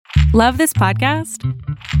Love this podcast?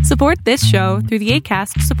 Support this show through the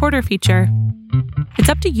Acast supporter feature. It's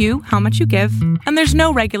up to you how much you give, and there's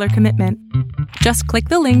no regular commitment. Just click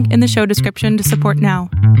the link in the show description to support now.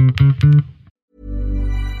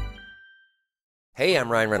 Hey, I'm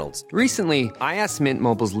Ryan Reynolds. Recently, I asked Mint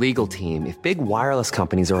Mobile's legal team if big wireless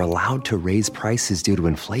companies are allowed to raise prices due to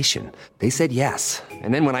inflation. They said yes.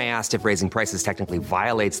 And then when I asked if raising prices technically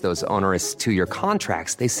violates those onerous two-year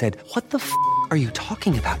contracts, they said, "What the f*** are you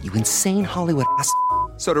talking about, you insane Hollywood ass f-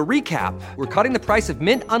 So to recap, we're cutting the price of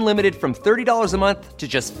Mint Unlimited from $30 a month to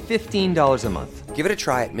just $15 a month. Give it a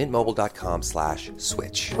try at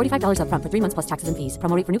mintmobile.com/switch. $45 up front for 3 months plus taxes and fees.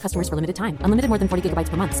 Promo rate for new customers for limited time. Unlimited more than 40 gigabytes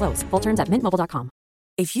per month. Slows full terms at mintmobile.com.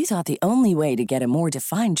 If you thought the only way to get a more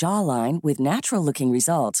defined jawline with natural-looking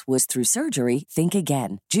results was through surgery, think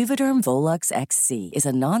again. Juvederm Volux XC is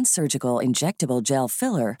a non-surgical injectable gel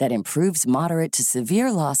filler that improves moderate to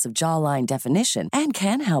severe loss of jawline definition and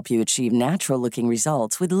can help you achieve natural-looking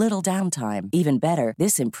results with little downtime. Even better,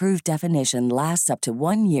 this improved definition lasts up to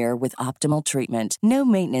 1 year with optimal treatment. No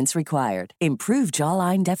maintenance required. Improve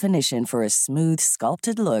jawline definition for a smooth,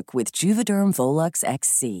 sculpted look with Juvederm Volux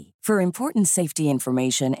XC. For important safety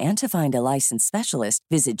information and to find a licensed specialist,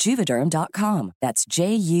 visit Juvederm.com. That's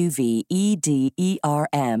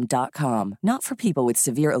JUVEDERM.com. Not for people with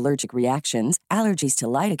severe allergic reactions, allergies to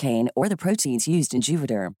lidocaine, or the proteins used in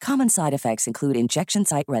Juvederm. Common side effects include injection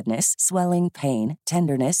site redness, swelling, pain,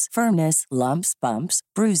 tenderness, firmness, lumps, bumps,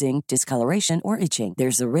 bruising, discoloration, or itching.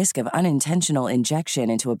 There's a risk of unintentional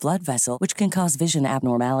injection into a blood vessel, which can cause vision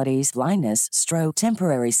abnormalities, blindness, stroke,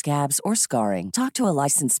 temporary scabs, or scarring. Talk to a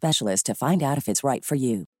licensed specialist to find out if it's right for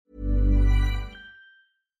you.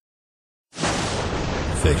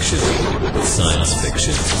 Fiction, science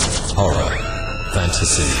fiction, horror,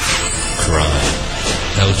 fantasy, crime,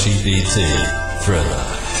 LGBT, thriller.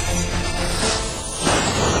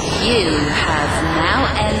 You have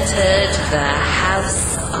now entered the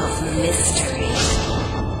House of Mystery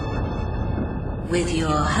with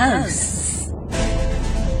your hosts,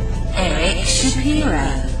 Eric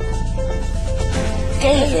Shapiro,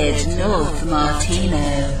 David North Martino,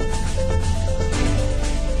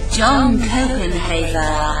 John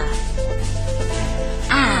Copenhaver,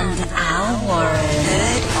 and Al Warren.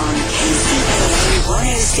 Heard on KCAA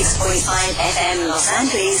 106.5 FM Los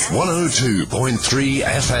Angeles, 102.3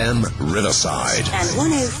 FM Riverside, and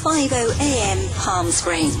 105.0 AM Palm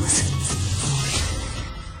Springs.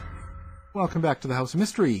 Welcome back to the House of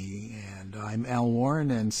Mystery, and I'm Al Warren,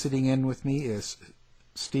 and sitting in with me is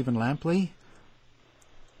Stephen Lampley.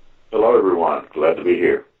 Hello, everyone. Glad to be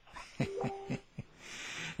here.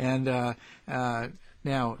 And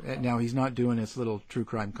now he's not doing his little true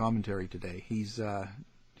crime commentary today. He's on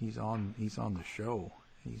the show.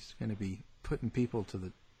 He's going to be putting people to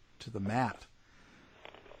the mat.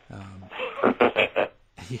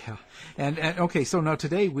 Yeah. And okay. So now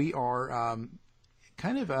today we are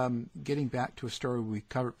getting back to a story we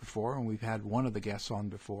covered before, and we've had one of the guests on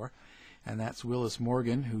before, and that's Willis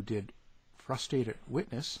Morgan, who did Frustrated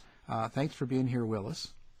Witness. Thanks for being here,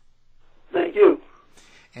 Willis. Thank you.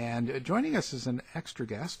 And joining us as an extra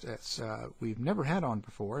guest, we've never had on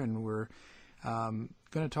before, and we're going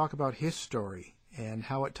to talk about his story and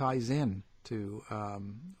how it ties in to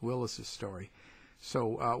Willis's story.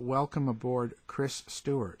 So welcome aboard, Chris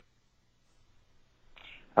Stewart.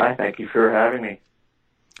 Hi, thank you for having me.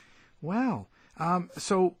 Wow.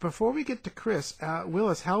 So before we get to Chris,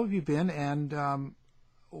 Willis, how have you been, and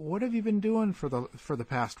what have you been doing for the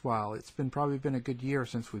past while? It's probably been a good year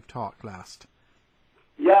since we've talked last.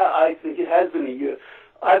 Yeah, I think it has been a year.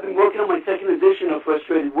 I've been working on my second edition of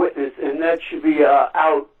Frustrated Witness, and that should be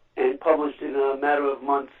out and published in a matter of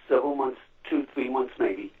months, several months, 2-3 months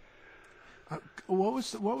maybe. What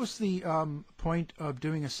was the point of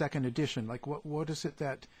doing a second edition? Like, what is it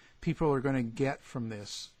that people are going to get from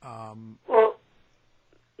this? Well,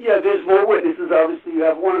 yeah, there's more witnesses. Obviously, you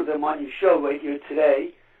have one of them on your show right here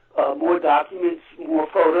today. More documents, more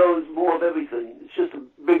photos, more of everything. It's just a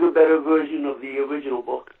bigger, better version of the original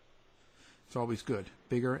book. It's always good.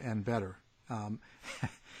 Bigger and better.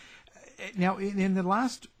 Now, in the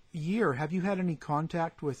last year, have you had any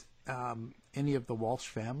contact with any of the Walsh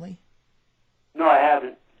family? No, I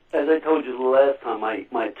haven't. As I told you the last time, my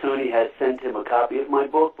attorney has sent him a copy of my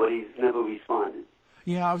book, but he's never responded.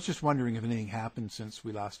 Yeah, I was just wondering if anything happened since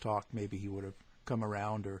we last talked. Maybe he would have come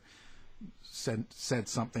around or said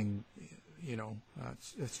something. You know,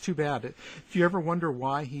 it's too bad. Do you ever wonder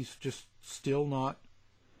why he's just still not?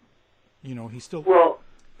 You know, he's still. Well,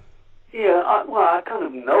 yeah. I kind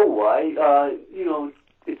of know why. You know,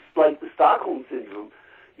 it's like the Stockholm syndrome.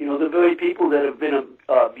 You know, the very people that have been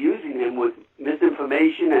abusing him with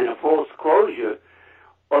misinformation and a false closure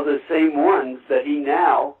are the same ones that he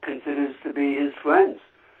now considers to be his friends.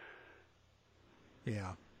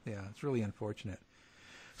 Yeah, it's really unfortunate.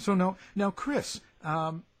 So now, Chris,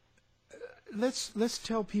 let's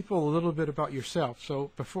tell people a little bit about yourself. So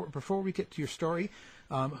before we get to your story,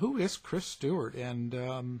 who is Chris Stewart,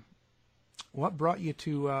 and what brought you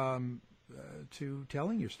to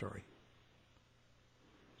telling your story?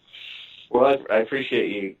 Well, I appreciate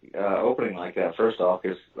you opening like that. First off,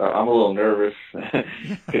 because I'm a little nervous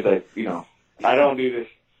because I don't do this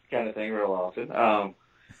kind of thing real often.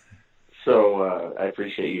 So I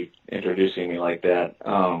appreciate you introducing me like that.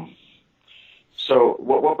 So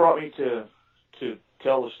what brought me to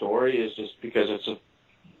tell the story is just because it's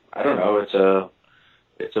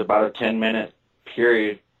about a 10-minute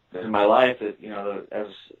period in my life that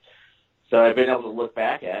that I've been able to look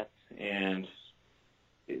back at, and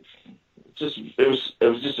it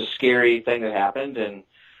was just a scary thing that happened, and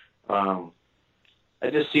I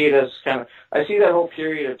just see it as I see that whole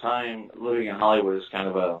period of time living in Hollywood as kind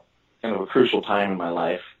of a crucial time in my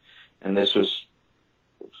life, and this was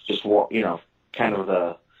just kind of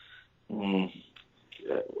at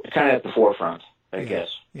the forefront, I guess.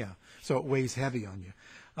 Yeah. So it weighs heavy on you.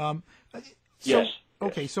 Yes.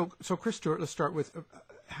 Okay. So Chris Stewart, let's start with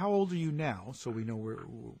how old are you now, so we know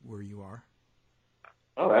where you are.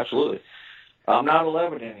 Oh, absolutely. I'm not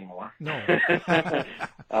 11 anymore. No.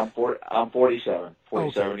 I'm 47.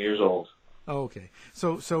 47 years old. Oh, okay.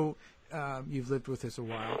 So you've lived with us a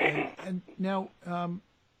while, and now,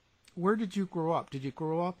 where did you grow up? Did you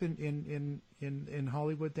grow up in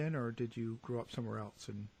Hollywood then, or did you grow up somewhere else?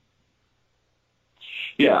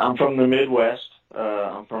 Yeah, I'm from the Midwest.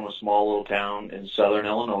 I'm from a small little town in southern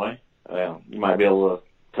Illinois. You might be able to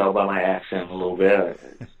tell by my accent a little bit.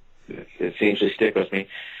 It seems to stick with me.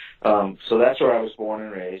 So that's where I was born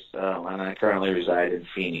and raised, and I currently reside in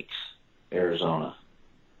Phoenix, Arizona.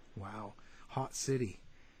 Wow, hot city.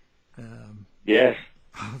 Yes.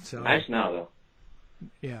 Nice now, though.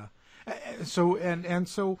 Yeah. So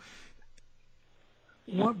so,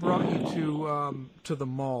 what brought you to the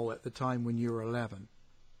mall at the time when you were 11?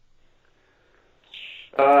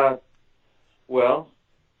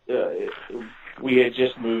 We had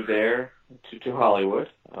just moved there to Hollywood,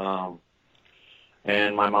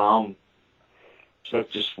 and my mom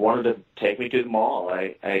just wanted to take me to the mall.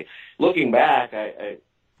 I looking back,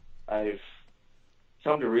 I've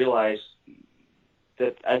come to realize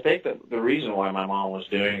that I think that the reason why my mom was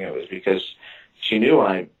doing it was because she knew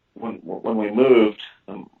when we moved.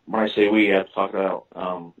 When I say we, I have to talk about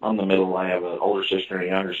I'm the middle. I have an older sister and a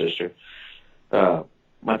younger sister.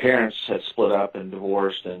 My parents had split up and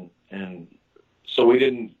divorced, and so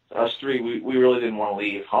us three, we really didn't want to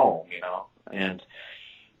leave home, and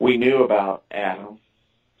we knew about Adam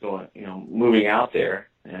going, moving out there,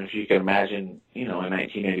 and if you can imagine, in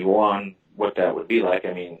 1981, what that would be like.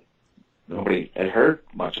 I mean, nobody had heard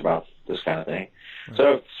much about this kind of thing.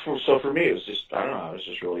 Right. So for me, it was just, I don't know, I was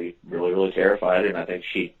just really, really, really terrified, and I think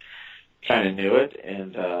she kind of knew it,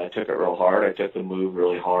 and I took it real hard. I took the move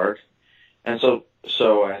really hard. And so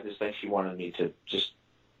I just think she wanted me to just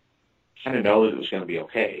kind of know that it was going to be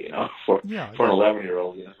okay, for an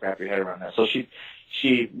 11-year-old, wrap your head around that. So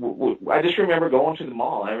I just remember going to the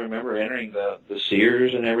mall. I remember entering the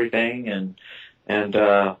Sears and everything, and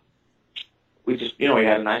we just, we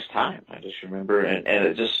had a nice time. I just remember, and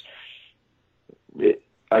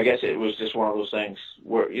I guess it was just one of those things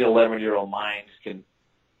where 11-year-old minds can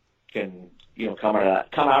come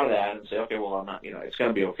out of that and say, okay, well, I'm not, it's going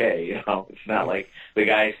to be okay. It's not like the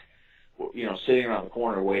guys, sitting around the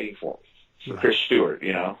corner waiting for Chris Stewart,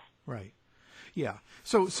 Right. Yeah.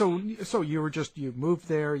 So you moved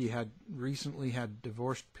there. You had recently had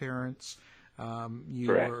divorced parents.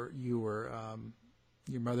 Correct.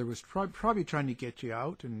 Your mother was probably trying to get you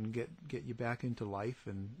out and get you back into life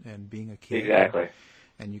and being a kid. Exactly.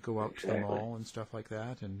 And you go out to the mall and stuff like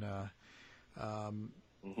that. And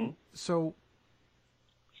so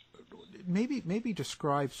maybe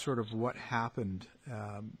describe sort of what happened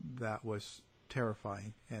that was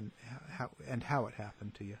terrifying and how it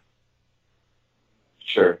happened to you.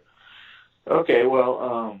 Sure. Okay.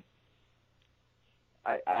 Well,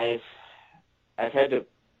 I've had to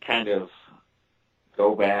kind of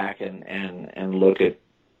go back and look at,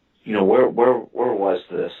 where was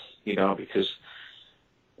this, because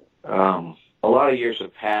a lot of years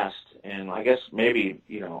have passed, and I guess maybe,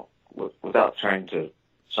 without trying to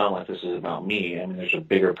sound like this is about me, I mean, there's a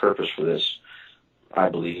bigger purpose for this, I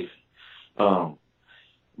believe. But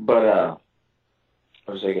what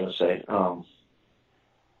was I going to say?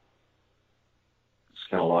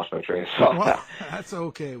 kind of lost my train of thought. Well, that's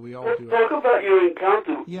okay. We all do it. Talk about your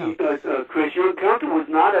encounter, Yeah. Chris. Your encounter was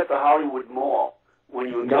not at the Hollywood Mall when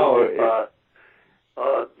you encountered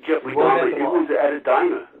Jeffrey Dahmer. It was at a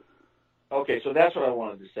diner. Okay, so that's what I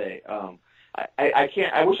wanted to say. I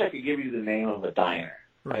can't. I wish I could give you the name of a diner.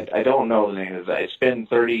 Right. I don't know the name of that. It's been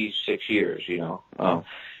 36 years,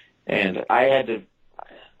 and I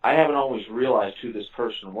haven't always realized who this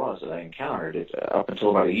person was that I encountered it up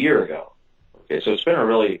until about a year ago. Okay, so it's been a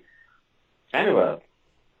really kind of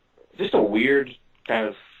just a weird kind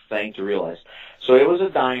of thing to realize. So it was a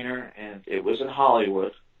diner, and it was in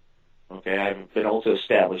Hollywood. Okay, I've been able to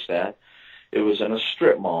establish that. It was in a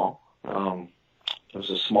strip mall. It was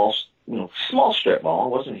a small strip mall.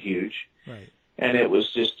 It wasn't huge. Right. And it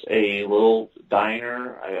was just a little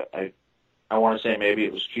diner. I want to say maybe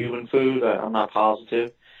it was Cuban food. I'm not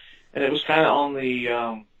positive. And it was kind of on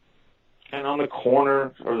the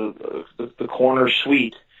corner, or the corner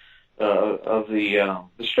suite of the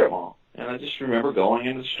strip mall. And I just remember going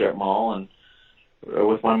into the strip mall and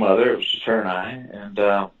with my mother. It was just her and I,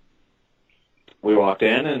 and we walked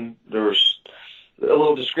in, and there was a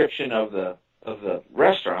little description of the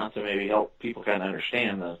restaurant to maybe help people kind of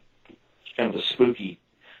understand the kind of the spooky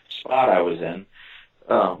spot I was in.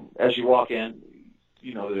 As you walk in,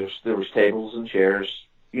 there was tables and chairs,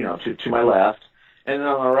 to my left, and then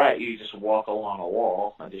on the right you just walk along a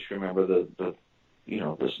wall. I just remember the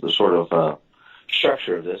sort of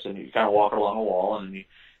structure of this, and you kind of walk along a wall, and then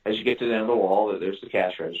as you get to the end of the wall, there's the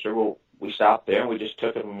cash register. Well, we stopped there, and we just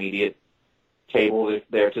took an immediate table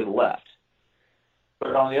there to the left.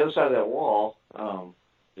 But on the other side of that wall,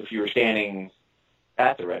 if you were standing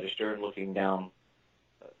at the register and looking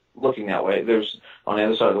that way, there's on the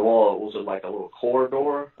other side of the wall, it was like a little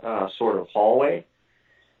corridor, sort of hallway,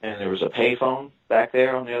 and there was a payphone back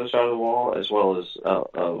there on the other side of the wall, as well as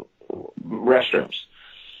restrooms.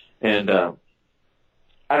 And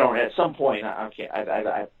at some point,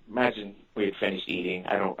 I imagine we had finished eating.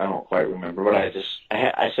 I don't quite remember, but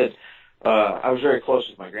I said, I was very close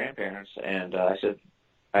with my grandparents, and I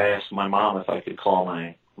asked my mom if I could call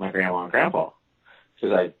my grandma and grandpa,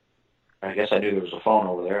 because I guess I knew there was a phone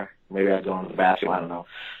over there. Maybe I'd go into the bathroom. I don't know.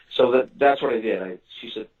 So that's what I did. She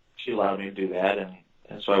said she allowed me to do that, and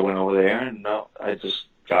so I went over there, and I just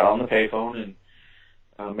got on the payphone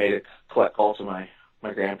and made a collect call to my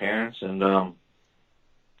grandparents, and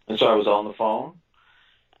so I was on the phone,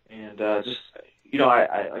 and I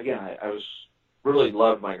was really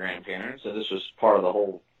loved my grandparents, and this was part of the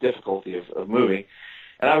whole difficulty of moving.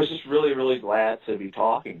 And I was just really, really glad to be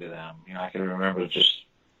talking to them. I can remember just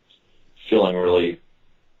feeling really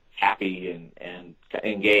happy and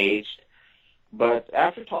engaged. But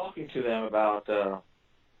after talking to them about,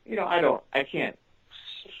 I can't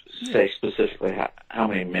say specifically how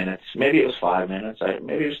many minutes. Maybe it was 5 minutes.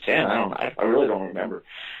 Maybe it was 10. I really don't remember.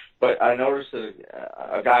 But I noticed that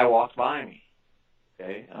a guy walked by me.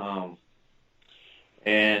 Okay.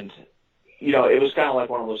 And it was kind of like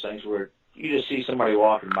one of those things where you just see somebody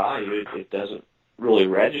walking by you, it doesn't really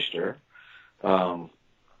register. So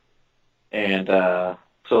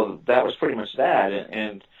that was pretty much that.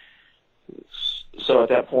 And so at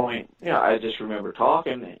that point, I just remember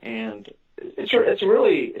talking, and it's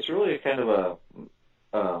really a kind of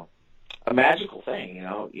a magical thing,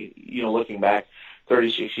 looking back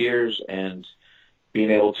 36 years and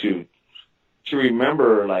being able to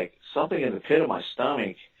remember like something in the pit of my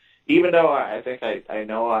stomach. Even though I think I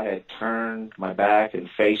know I had turned my back and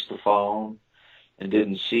faced the phone and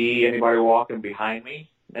didn't see anybody walking behind me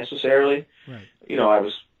necessarily. Right. I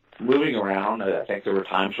was moving around. I think there were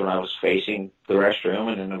times when I was facing the restroom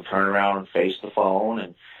and then I'd turn around and face the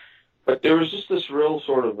phone. But there was just this real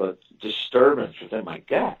sort of a disturbance within my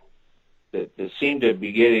gut that seemed to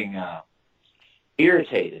be getting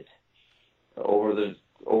irritated over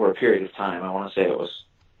a period of time. I want to say it was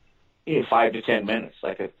 5 to 10 minutes,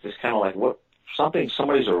 just kind of like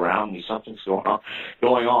somebody's around me, something's going on,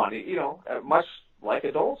 much like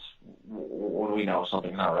adults when we know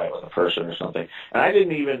something's not right with a person or something. And I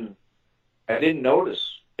didn't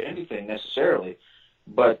notice anything necessarily,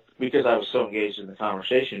 but because I was so engaged in the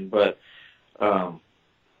conversation, but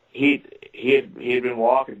he had been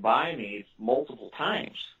walking by me multiple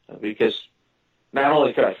times, because not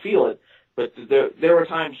only could I feel it, but there were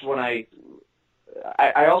times when I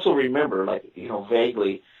also remember,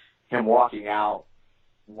 vaguely him walking out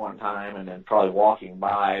one time and then probably walking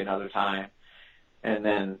by another time. And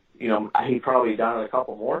then, he'd probably done it a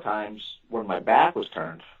couple more times when my back was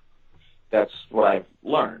turned. That's what I've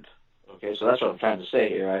learned. Okay, so that's what I'm trying to say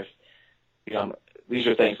here. These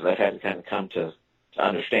are things that I've had to kind of come to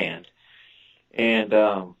understand. And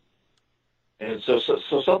And so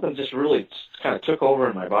something just really kind of took over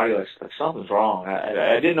in my body, like something's wrong.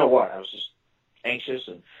 I didn't know what. I was just anxious,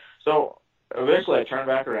 and so eventually I turned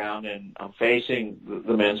back around and I'm facing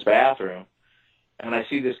the men's bathroom, and I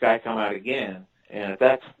see this guy come out again. And at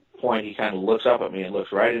that point, he kind of looks up at me and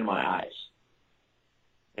looks right in my eyes.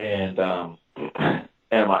 And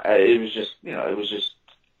it was just,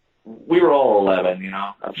 we were all 11,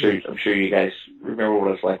 I'm sure you guys remember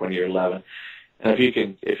what it's like when you're 11. And if you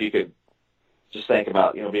could just think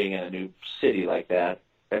about, being in a new city like that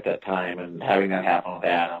at that time and having that happen with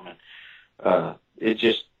Adam, and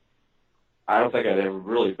I don't think I'd ever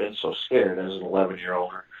really been so scared as an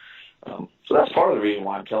 11-year-old. So that's part of the reason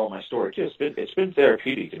why I'm telling my story too. It's been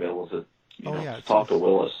therapeutic to be able to to talk to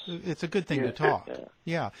Willis. It's a good thing to talk.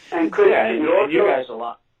 Yeah. And Chris, and you guys a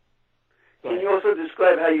lot. Can you also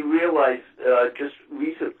describe how you realized just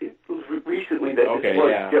recently that this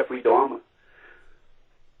was Jeffrey Dahmer?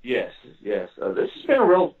 Yes. This has been a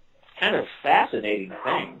real kind of fascinating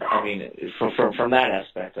thing. I mean, from that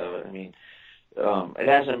aspect of it. I mean, it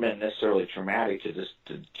hasn't been necessarily traumatic to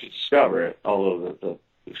discover it, although the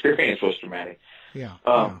experience was traumatic. Yeah.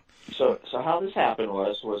 So how this happened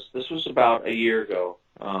was this was about a year ago.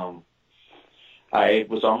 I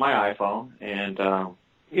was on my iPhone, and I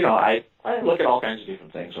look at all kinds of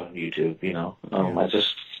different things on YouTube.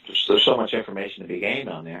 There's so much information to be gained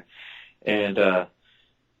on there, and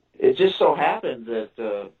it just so happened that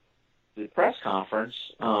the press conference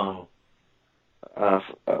from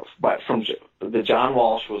that John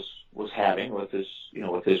Walsh was having with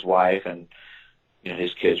his wife, and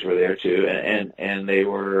his kids were there too, and they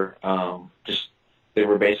were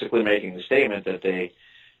basically making the statement that they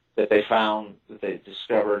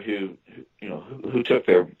discovered who took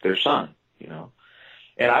their son,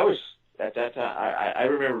 and I was at that time I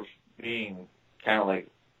remember being kind of like,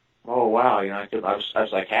 oh wow, I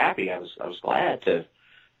was like happy, I was glad to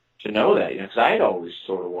know that, because I had always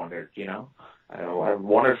sort of wondered, I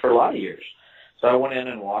wondered for a lot of years. So I went in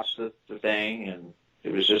and watched the thing, and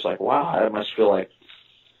it was just like, wow, I must feel like,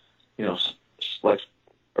 like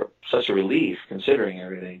such a relief considering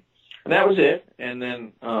everything. And that was it. And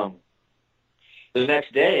then the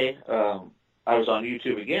next day, I was on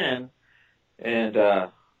YouTube again, and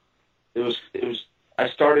it was. I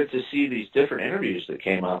started to see these different interviews that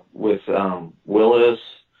came up with Willis,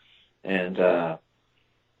 and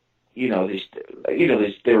these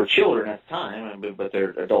they were children at the time, but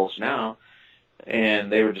they're adults now.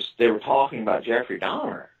 And they were talking about Jeffrey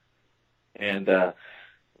Dahmer, and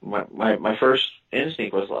my first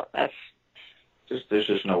instinct was, well, there's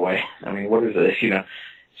just no way. I mean, what is this,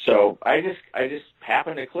 So I just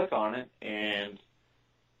happened to click on it and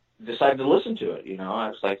decided to listen to it. I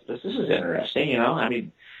was like, this is interesting. I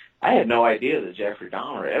mean, I had no idea that Jeffrey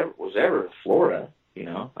Dahmer was ever in Florida.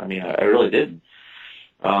 I mean, I really didn't.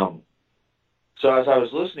 So as I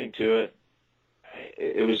was listening to it,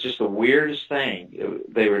 it was just the weirdest thing.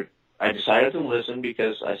 I decided to listen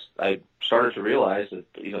because I started to realize that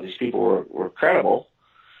these people were credible,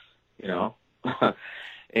 and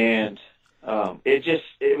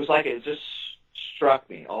it was like it just struck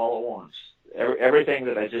me all at once. Everything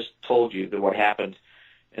that I just told you, that what happened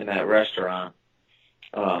in that restaurant,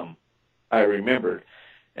 I remembered,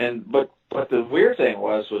 but the weird thing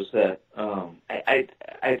was that I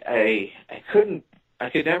could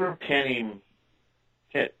never pin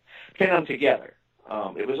them together.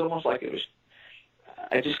 It was almost like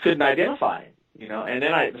I just couldn't identify him, And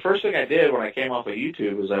then the first thing I did when I came off of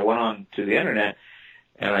YouTube was I went on to the internet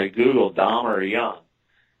and I Googled Dahmer young,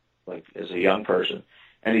 like as a young person,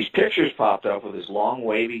 and these pictures popped up with his long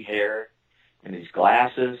wavy hair and these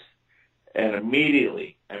glasses, and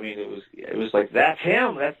immediately, I mean, it was like, that's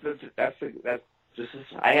him. I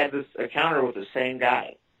had this encounter with the same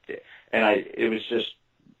guy, and it was just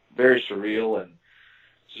very surreal and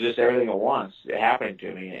just everything at once happening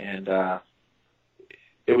to me, and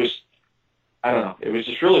it was, I don't know, it was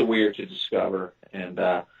just really weird to discover, and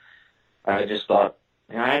I just thought,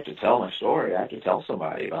 I have to tell my story. I have to tell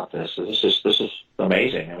somebody about this. So this is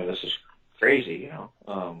amazing. I mean, this is crazy,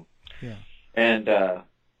 and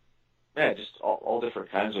just all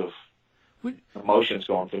different kinds of emotions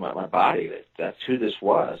going through my body. That's who this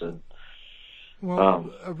was, and.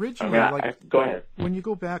 Well, originally, go ahead. When you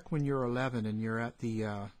go back when you're 11 and you're at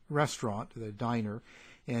the restaurant, the diner,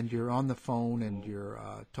 and you're on the phone and you're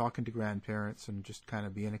talking to grandparents and just kind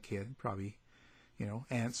of being a kid, probably,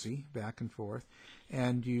 antsy back and forth,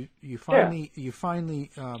 and you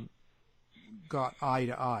finally got eye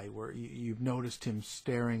to eye, where you've noticed him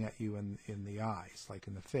staring at you in the eyes, like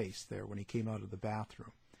in the face there when he came out of the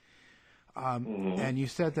bathroom, and you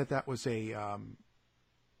said that was a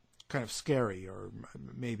kind of scary or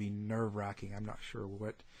maybe nerve-wracking. I'm not sure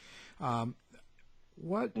what.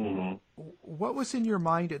 What was in your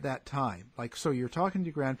mind at that time? Like, so you're talking to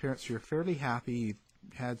your grandparents, you're fairly happy, you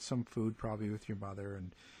had some food probably with your mother,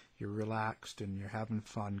 and you're relaxed and you're having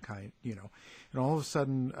fun, and all of a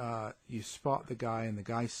sudden you spot the guy, and the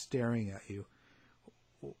guy's staring at you.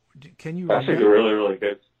 Can you? That's really, really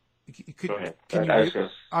good. Go ahead.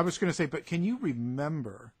 I was going to say, but can you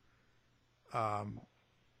remember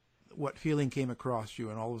what feeling came across you,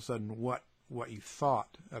 and all of a sudden what you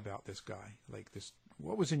thought about this guy? Like this,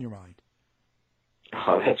 what was in your mind?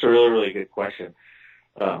 Oh, that's a really, really good question.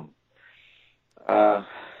 Well,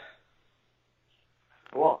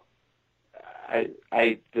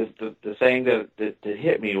 the thing that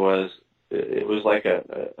hit me was it was like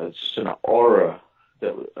just an aura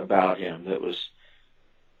about him that was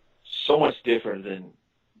so much different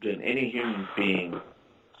than any human being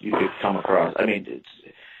you could come across. I mean,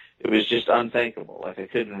 it was just unthinkable. Like I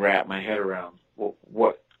couldn't wrap my head around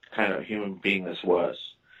what kind of human being this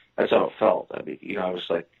was. That's how it felt. I mean, I was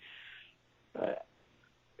like,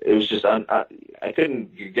 it was just I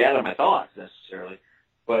couldn't gather my thoughts necessarily,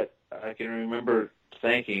 but I can remember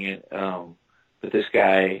thinking that this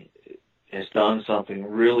guy has done something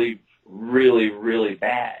really, really, really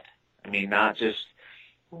bad. I mean, not just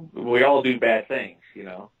we all do bad things,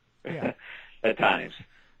 Yeah. at times.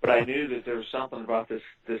 But I knew that there was something about this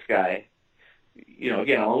guy.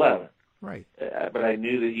 Again, I'm 11. Right. But I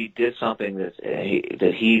knew that he did something that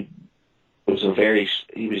he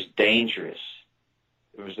was dangerous.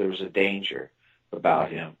 There was a danger about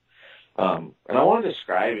him. And I want to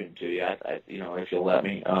describe him to you, if you'll let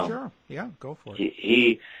me. Sure. Yeah, go for it.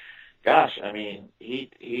 He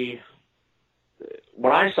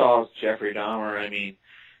when I saw Jeffrey Dahmer, I mean,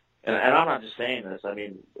 and I'm not just saying this, I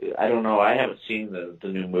mean, I don't know, I haven't seen the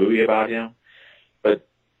new movie about him, but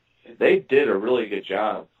they did a really good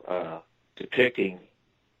job depicting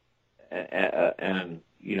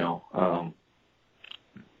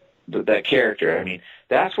that character. I mean,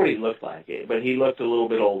 that's what he looked like, but he looked a little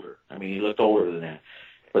bit older. I mean, he looked older than that.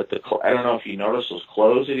 But I don't know if you noticed those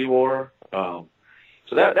clothes that he wore. So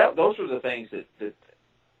those were the things that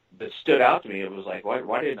stood out to me. It was like,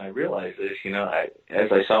 why didn't I realize this?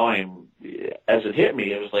 As I saw him, as it hit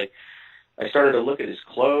me, it was like I started to look at his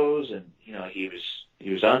clothes, and he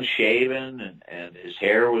was unshaven, and his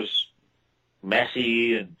hair was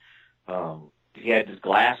messy, and he had his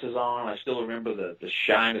glasses on. I still remember the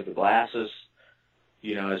shine of the glasses,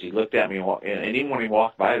 as he looked at me, and even when he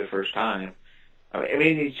walked by the first time. I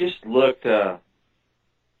mean, he just looked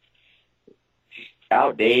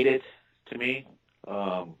outdated to me,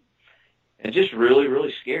 and just really,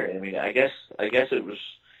 really scary. I mean, I guess it was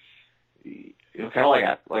kind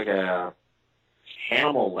of like a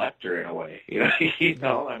Hannibal Lecter in a way.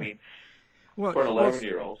 I mean. Well, for an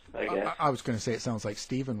 11-year-old, I guess. I was going to say it sounds like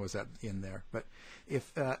Stephen was in there, but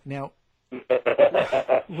if now,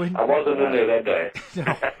 I wasn't in there that day.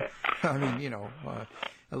 No, I mean,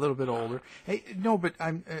 a little bit older. Hey, no, but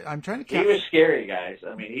I'm trying to. He was scary, guys.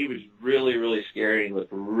 I mean, he was really, really scary. He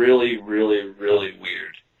looked really, really, really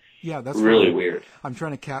weird. Yeah, that's really weird. I'm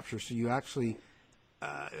trying to capture. So you actually,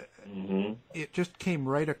 it just came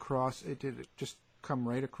right across. It just come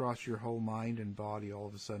right across your whole mind and body all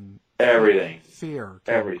of a sudden. Everything. Fear.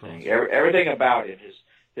 Everything. Everything about it.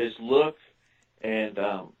 His look, and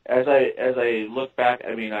as I look back,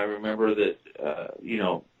 I mean, I remember that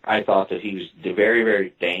I thought that he was very,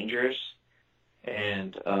 very dangerous,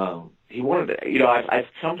 and he wanted to. I've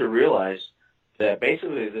come to realize that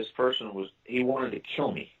basically this person he wanted to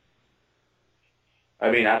kill me. I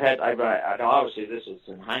mean, I know obviously this is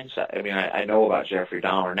in hindsight. I mean, I know about Jeffrey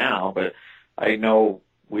Dahmer now, but I know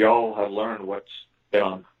we all have learned what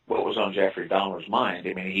was on Jeffrey Dahmer's mind.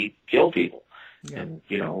 I mean, he killed people and,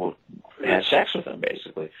 had sex with them,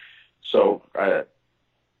 basically. So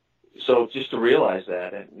just to realize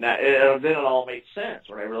that, and then it all made sense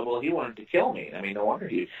when I realized, well, he wanted to kill me. I mean, no wonder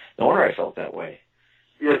I felt that way.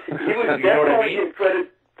 Yes, he was definitely in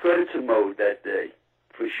predator mode that day,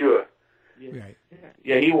 for sure.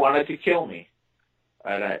 Yeah, he wanted to kill me.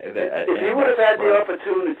 If he would have had the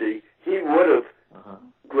opportunity, he would have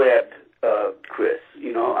grabbed Chris.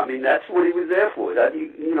 I mean, that's what he was there for.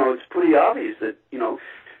 It's pretty obvious that,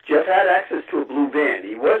 Jeff had access to a blue van.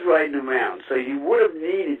 He was riding around, so he would have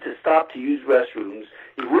needed to stop to use restrooms.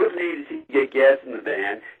 He would have needed to get gas in the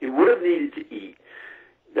van. He would have needed to eat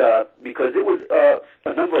because it was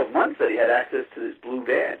a number of months that he had access to this blue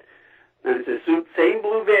van. And it's the same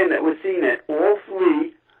blue van that was seen at all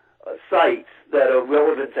three sites that are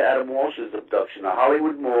relevant to Adam Walsh's abduction: the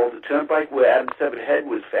Hollywood Mall, the turnpike where Adam's severed head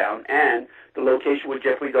was found, and the location where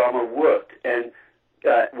Jeffrey Dahmer worked, and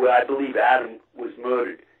where I believe Adam was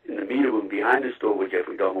murdered, in the meter room behind the store where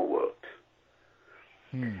Jeffrey Dahmer worked.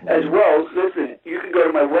 As well, listen, you can go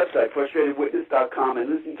to my website, frustratedwitness.com, and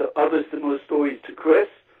listen to other similar stories to Chris,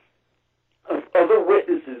 of other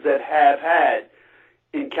witnesses that have had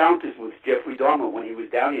encounters with Jeffrey Dahmer when he was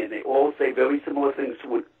down here, and they all say very similar things to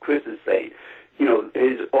what Chris is saying. You know,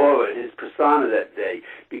 his aura, his persona that day,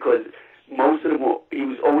 because most of them, he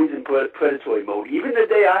was always in predatory mode. Even the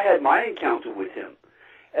day I had my encounter with him,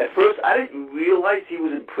 at first I didn't realize he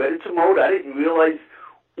was in predator mode. I didn't realize,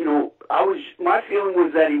 you know, my feeling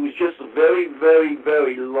was that he was just very, very,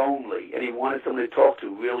 very lonely, and he wanted someone to talk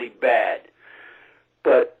to really bad.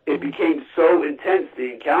 But it became so intense,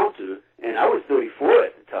 the encounter, and I was 34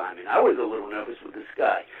 at the time, and I was a little nervous with this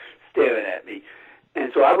guy staring at me.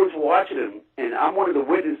 And so I was watching him, and I'm one of the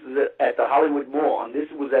witnesses at the Hollywood Mall, and this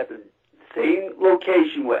was at the same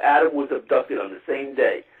location where Adam was abducted on the same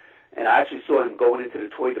day. And I actually saw him going into the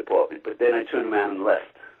toy department, but then I turned around and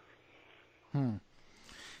left.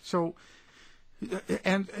 So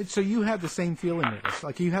you had the same feeling with this?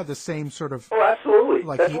 Like, you had the same sort of... Oh, absolutely.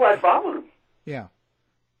 Like That's why I followed him. Yeah.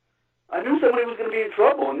 I knew somebody was going to be in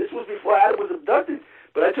trouble, and this was before Adam was abducted.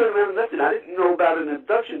 But I turned around and left, and I didn't know about an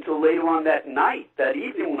abduction until later on that night, that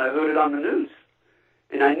evening, when I heard it on the news.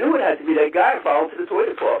 And I knew it had to be that guy I followed to the toy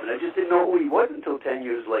department. I just didn't know who he was until 10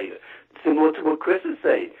 years later. Similar to what Chris is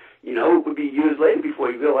saying. You know, it would be years later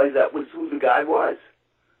before he realized that was who the guy was.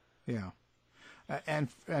 Yeah. And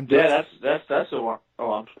yeah, that's the one.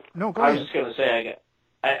 Oh, no, go I ahead. was just going to say,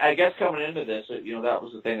 I guess coming into this, you know, that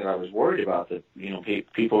was the thing that I was worried about, that, you know,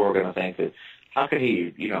 people were going to think that, how could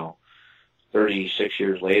he, you know, 36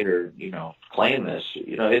 years later, you know, claim this?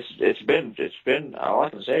 You know, it's been, all I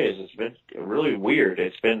can say is it's been really weird.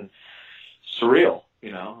 It's been surreal,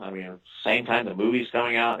 you know. I mean, same time the movie's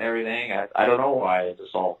coming out and everything. I don't know why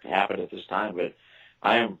this all happened at this time, but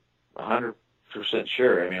I am 100%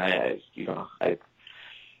 sure. I mean, I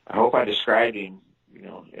hope I described him, you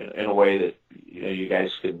know, in a way that, you know, you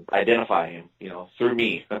guys can identify him, you know, through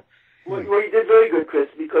me. Well, you did very good, Chris,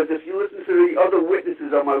 because if you listen to the other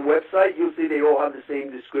witnesses on my website, you'll see they all have the same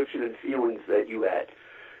description and feelings that you had.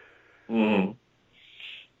 Mm-hmm.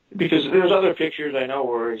 Because there's other pictures I know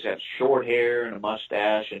where he's got short hair and a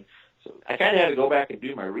mustache, and so I kind of had to go back and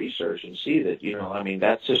do my research and see that, you know, I mean,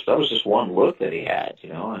 that was just one look that he had, you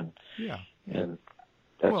know, and and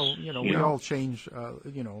that's, well, you know, we all change,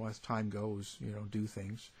 you know, as time goes, you know, do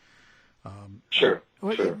things. Sure.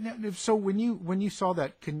 So when you saw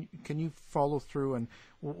that, can you follow through, and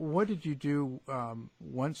what did you do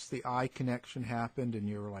once the eye connection happened and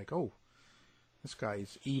you were like, oh, this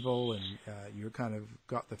guy's evil, and you kind of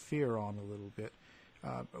got the fear on a little bit?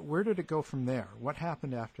 Where did it go from there? What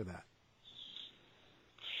happened after that?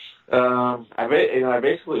 I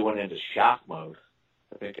basically went into shock mode.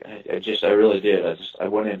 I think I really did. I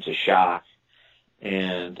went into shock,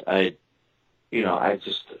 and I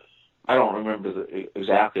don't remember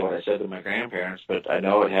exactly what I said to my grandparents, but I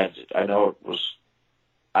know it was,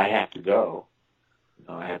 I have to go. You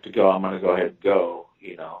know, I have to go. I'm going to go ahead and go,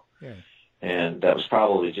 you know. Yeah. And that was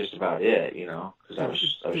probably just about it, you know, because I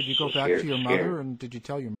was Did you go back to your mother, and did you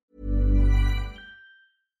tell your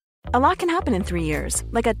A lot can happen in 3 years,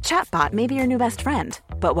 like a chatbot may be your new best friend.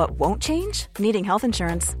 But what won't change? Needing health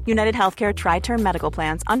insurance. United Healthcare Tri-Term Medical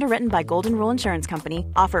Plans, underwritten by Golden Rule Insurance Company,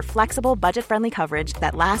 offer flexible, budget-friendly coverage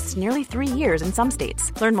that lasts nearly 3 years in some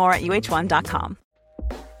states. Learn more at uh1.com.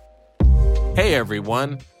 Hey,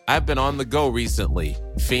 everyone. I've been on the go recently.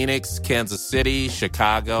 Phoenix, Kansas City,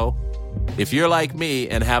 Chicago. If you're like me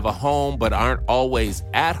and have a home but aren't always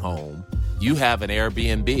at home, you have an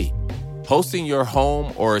Airbnb. Hosting your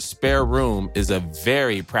home or a spare room is a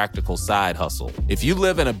very practical side hustle. If you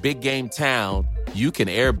live in a big game town, you can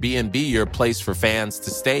Airbnb your place for fans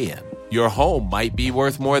to stay in. Your home might be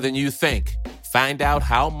worth more than you think. Find out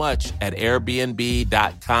how much at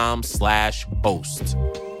airbnb.com/host.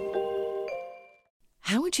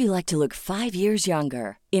 How would you like to look 5 years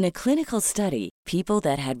younger? In a clinical study, people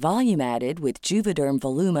that had volume added with Juvederm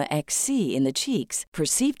Voluma XC in the cheeks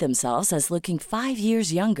perceived themselves as looking 5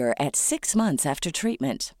 years younger at 6 months after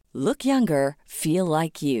treatment. Look younger, feel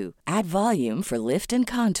like you. Add volume for lift and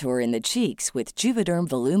contour in the cheeks with Juvederm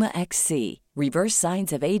Voluma XC. Reverse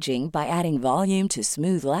signs of aging by adding volume to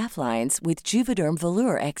smooth laugh lines with Juvederm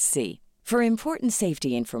Volure XC. For important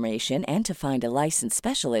safety information and to find a licensed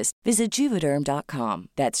specialist, visit Juvederm.com.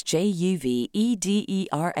 That's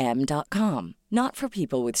JUVEDERM.com. Not for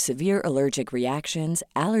people with severe allergic reactions,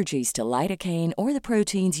 allergies to lidocaine, or the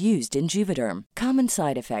proteins used in Juvederm. Common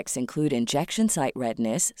side effects include injection site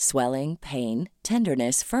redness, swelling, pain,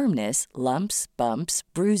 tenderness, firmness, lumps, bumps,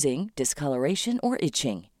 bruising, discoloration, or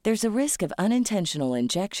itching. There's a risk of unintentional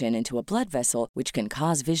injection into a blood vessel, which can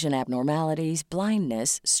cause vision abnormalities,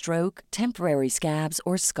 blindness, stroke, temporary scabs,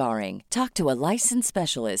 or scarring. Talk to a licensed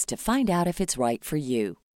specialist to find out if it's right for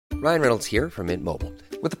you. Ryan Reynolds here from Mint Mobile.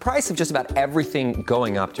 With the price of just about everything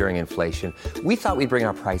going up during inflation, we thought we'd bring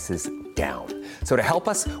our prices down. So to help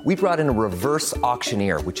us, we brought in a reverse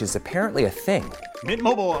auctioneer, which is apparently a thing. Mint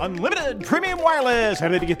Mobile Unlimited Premium Wireless. How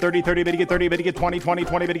to get 30, 30, bit to get 30, bit to get 20, 20,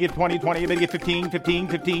 20, bit to get 20, 20, bit to get 15, 15,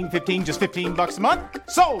 15, 15, just $15 a month?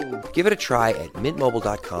 Sold! Give it a try at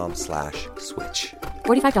mintmobile.com/switch.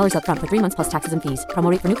 $45 up front for 3 months plus taxes and fees.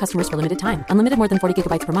 Promo rate for new customers for limited time. Unlimited more than 40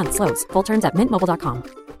 gigabytes per month. Slows full terms at mintmobile.com.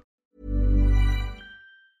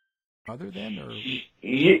 Other than, or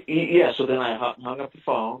yeah. So then I hung up the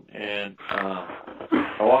phone and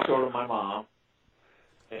I walked over to my mom,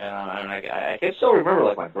 and I can still remember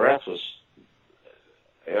like my breath was.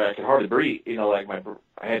 I could hardly breathe. You know, like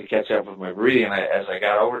I had to catch up with my breathing. And as I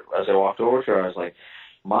walked over to her, I was like,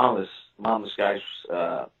 "Mom, this guy's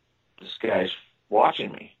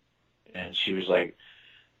watching me." And she was like,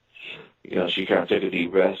 you know, she kind of took a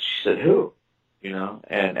deep breath. She said, "Who?" You know,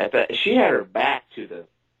 and at that she had her back to the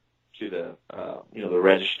you know, the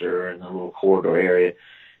register and the little corridor area,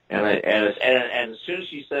 and as soon as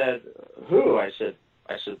she said who, I said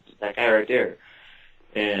that guy right there,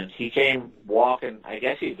 and he came walking. I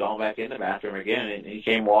guess he'd gone back in the bathroom again, and he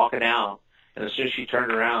came walking out, and as soon as she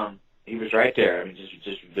turned around, he was right there. I mean,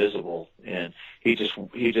 just visible, and he just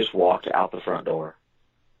walked out the front door,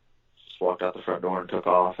 and took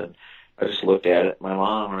off, and I just looked at my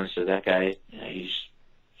mom, and I said, that guy, you know,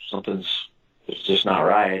 it's just not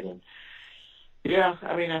right. And yeah,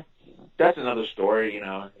 I mean, that's another story, you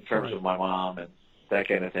know, in terms of my mom and that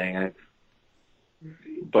kind of thing.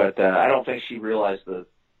 But I don't think she realized the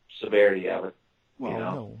severity of it. Well, you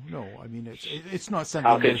know? no. I mean, it's not something.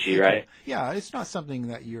 How could she, right? Yeah, it's not something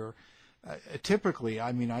that you're typically.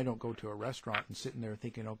 I mean, I don't go to a restaurant and sitting there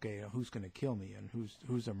thinking, okay, who's going to kill me and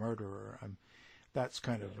who's a murderer. That's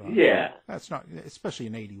kind of yeah. That's not, especially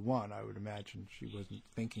in '81. I would imagine she wasn't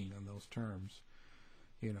thinking in those terms,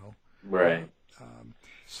 you know. Right.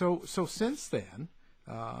 So since then,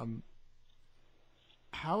 how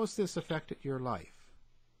has this affected your life?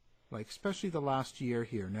 Like, especially the last year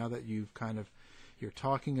here. Now that you're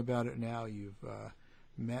talking about it now. You've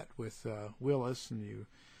met with Willis, and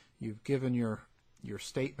you've given your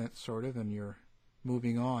statement, sort of, and you're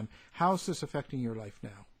moving on. How is this affecting your life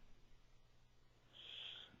now?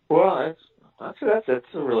 Well, that's a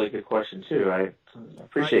really good question too. I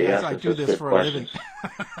appreciate you asking. I do this for a living.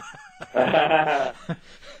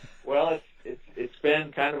 Well, it's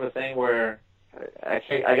been kind of a thing where I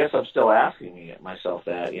guess I'm still asking myself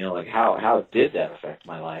that, you know, like how did that affect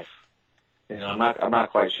my life? You know, I'm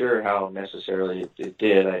not quite sure how necessarily it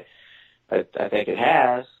did. I think it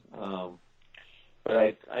has, but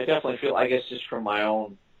I definitely feel, I guess, just for my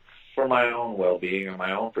own well-being or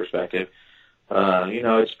my own perspective. You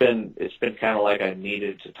know, it's been kind of like I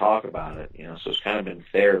needed to talk about it, you know, so it's kind of been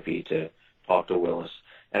therapy to talk to Willis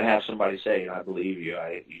and have somebody say, you know, I believe you.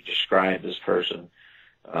 You describe this person.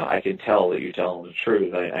 I can tell that you're telling the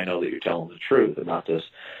truth. I know that you're telling the truth about this.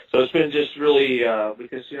 So it's been just really,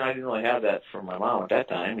 because, you know, I didn't really have that from my mom at that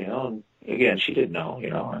time, you know, and again, she didn't know,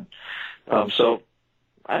 you know, and so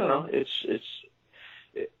I don't know, it's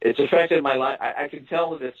affected my life. I can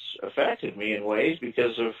tell that it's affected me in ways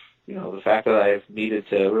because of, you know, the fact that I've needed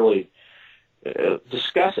to really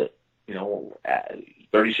discuss it, you know,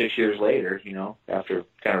 36 years later, you know, after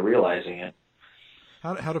kind of realizing it.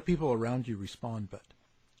 How do people around you respond, Bud?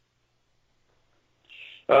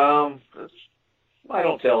 I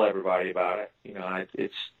don't tell everybody about it. You know,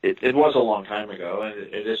 it was a long time ago, and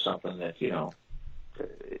it is something that, you know,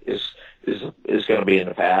 is going to be in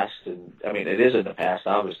the past. And I mean, it is in the past,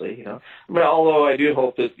 obviously. You know, but although I do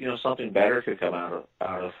hope that, you know, something better could come out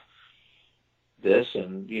of this.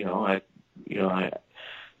 And you know, I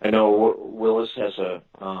know Willis has a,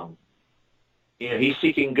 you know, he's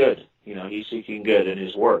seeking good. You know, he's seeking good in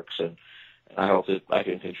his works, and I hope that I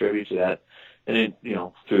can contribute to that, and you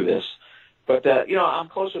know, through this. But you know, I'm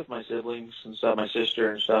close with my siblings and stuff, my sister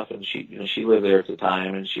and stuff, and she lived there at the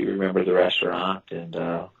time, and she remembered the restaurant, and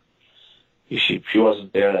she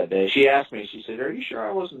wasn't there that day. She asked me, she said, "Are you sure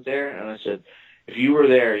I wasn't there?" And I said, if you were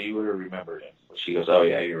there, you would have remembered him. She goes, oh,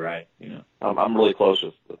 yeah, you're right. You know, I'm really close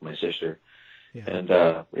with my sister. Yeah. And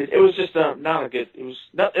it was just not a good. It was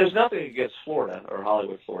nothing against Florida or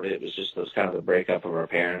Hollywood, Florida. It was just kind of the breakup of our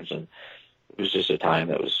parents, and it was just a time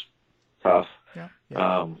that was tough. Yeah.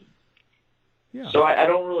 Yeah. So I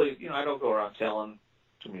don't really, I don't go around telling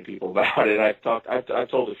too many people about it. I've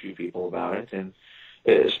told a few people about it, and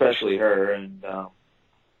especially her, and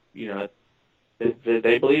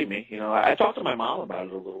they believe me. I talked to my mom about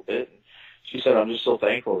it a little bit, and she said, I'm just so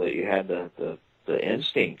thankful that you had the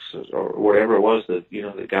instincts or whatever it was that,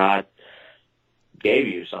 that God gave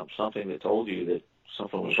you, something that told you that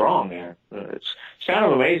something was wrong there. It's kind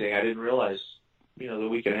of amazing. I didn't realize, that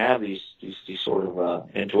we can have these sort of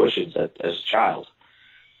intuitions as a child.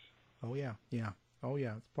 Oh, yeah. Yeah. Oh,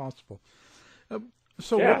 yeah. It's possible.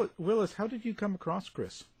 So, Willis, how did you come across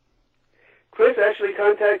Chris? Chris actually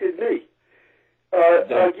contacted me.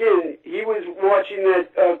 Again, he was watching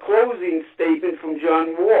that closing statement from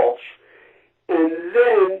John Walsh, and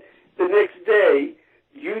then the next day,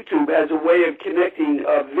 YouTube has a way of connecting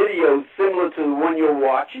videos similar to the one you're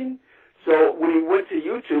watching. So when he went to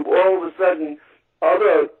YouTube, all of a sudden,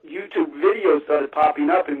 other YouTube videos started popping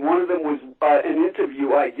up, and one of them was an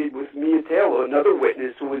interview I did with Mia Taylor, another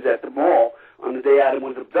witness who was at the mall on the day Adam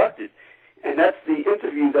was abducted. And that's the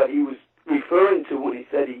interview that he was referring to when he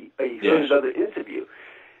said he heard another interview.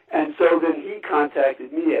 And so then he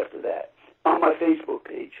contacted me after that on my Facebook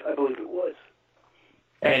page, I believe it was.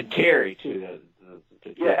 And Terry, too.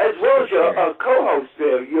 Yeah, as well as your co-host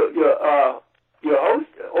there. Your host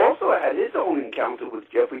also had his own encounter with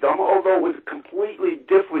Jeffrey Dahmer, although it was a completely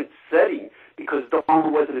different setting because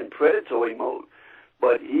Dahmer wasn't in predatory mode.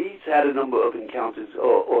 But he's had a number of encounters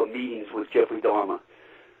or meetings with Jeffrey Dahmer.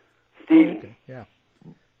 Stephen. Okay, yeah.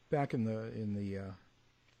 Back in the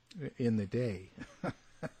day.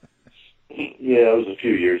 Yeah, it was a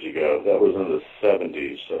few years ago. That was in the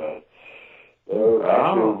 70s.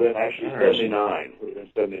 Actually 79. Would have been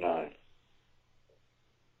 79.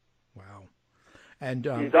 Wow. And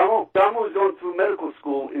Dahmer was going through medical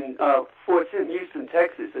school in Fort Sim, Houston,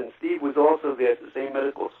 Texas, and Steve was also there at the same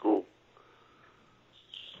medical school.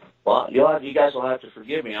 Well, you guys will have to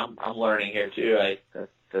forgive me. I'm learning here too.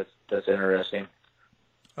 That's interesting.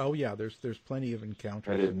 Oh yeah, there's plenty of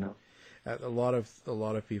encounters. I didn't know. A lot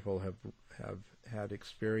of people have had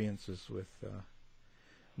experiences with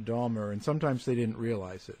Dahmer, and sometimes they didn't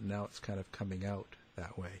realize it, and now it's kind of coming out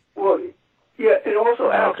that way. Well, yeah, and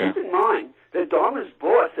also, Al, keep in mind that Dahmer's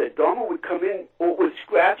boss said Dahmer would come in with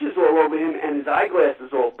scratches all over him and his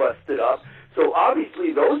eyeglasses all busted up. So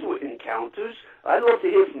obviously those were encounters. I'd love to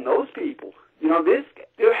hear from those people.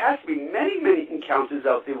 There has to be many, many encounters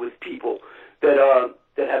out there with people that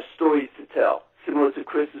have stories to tell, similar to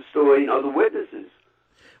Chris's story and other witnesses.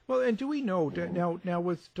 Well, and do we know now?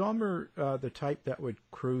 Was Dahmer the type that would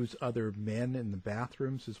cruise other men in the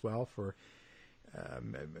bathrooms as well for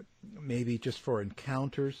maybe just for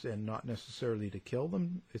encounters and not necessarily to kill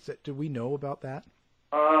them? Do we know about that?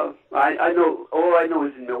 I know. All I know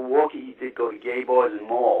is in Milwaukee he did go to gay bars and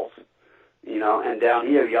malls, and down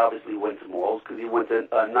here he obviously went to malls because he went to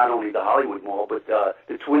not only the Hollywood Mall but the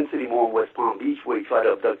Twin City Mall in West Palm Beach where he tried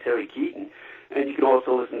to abduct Terry Keaton. And you can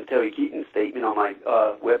also listen to Terry Keaton's statement on my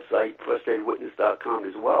website, frustratedwitness.com,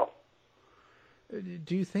 as well.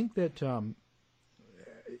 Do you think that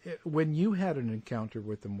when you had an encounter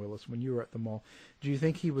with him, Willis, when you were at the mall, do you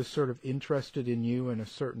think he was sort of interested in you in a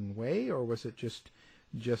certain way, or was it just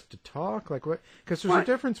to talk? Like what? Because there's a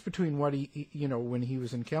difference between what he, when he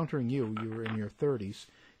was encountering you were in your 30s,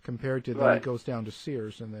 compared to then he goes down to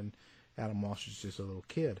Sears, and then Adam Walsh is just a little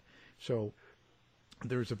kid. So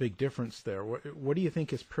there's a big difference there. What do you think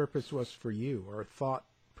his purpose was for you, or thought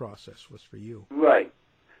process was for you? Right.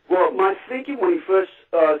 Well, my thinking when he first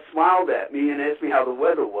smiled at me and asked me how the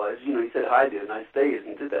weather was, he said, "Hi there, nice day,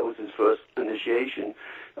 isn't it?" That was his first initiation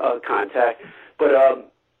contact.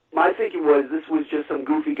 But my thinking was this was just some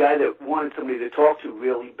goofy guy that wanted somebody to talk to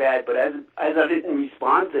really bad. But as I didn't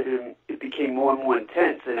respond to him, it became more and more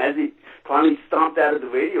intense. And as he finally stomped out of the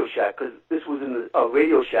Radio Shack, because this was in a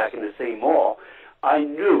Radio Shack in the same mall, I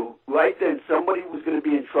knew right then somebody was going to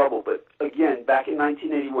be in trouble. But again, back in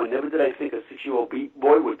 1981, never did I think a 6-year-old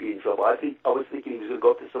boy would be in trouble. I was thinking he was going to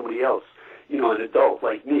go up to somebody else, an adult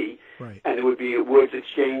like me, right. And there would be a words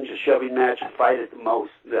exchange, a shoving match, a fight at the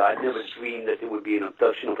most. I never dreamed that there would be an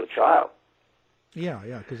abduction of a child.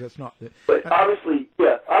 Yeah, because that's not. But obviously,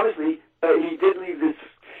 he did leave this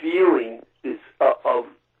feeling, of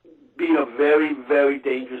being a very, very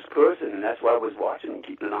dangerous person, and that's why I was watching and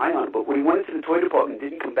keeping an eye on him. But when he went into the toy department and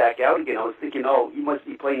didn't come back out again, I was thinking, he must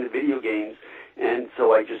be playing the video games, and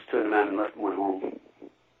so I just turned around and left and went home.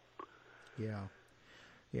 Yeah.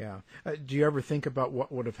 Yeah. Do you ever think about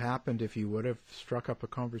what would have happened if you would have struck up a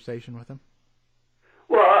conversation with him?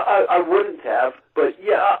 Well, I wouldn't have, but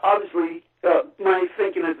yeah, obviously, my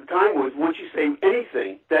thinking at the time was once you say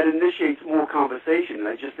anything, that initiates more conversation, and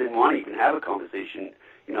I just didn't want to even have a conversation.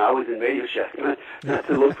 You know, I was in Radio Shack, not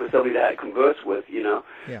to look for somebody that I converse with, you know.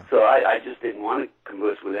 Yeah. So I just didn't want to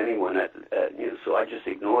converse with anyone, you know, so I just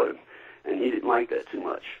ignored him, and he didn't like that too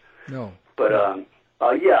much. No. But,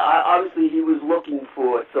 obviously he was looking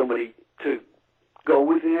for somebody to go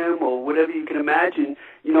with him or whatever you can imagine.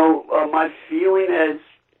 You know, my feeling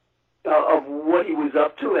of what he was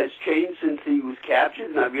up to has changed since he was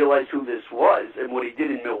captured, and I realized who this was and what he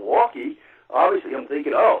did in Milwaukee. Obviously, I'm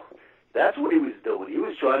thinking, oh, that's what he was doing. He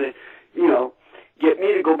was trying to, you know, get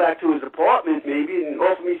me to go back to his apartment maybe and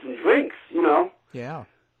offer me some drinks, you know. Yeah.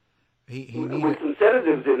 He with some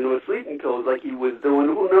sedatives in or sleeping pills like he was doing.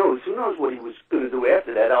 Who knows? Who knows what he was going to do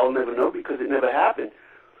after that? I'll never know because it never happened.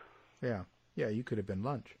 Yeah. Yeah, you could have been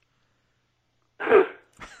lunch.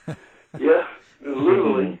 Yeah,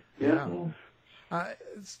 literally. Yeah.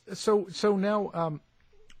 So now,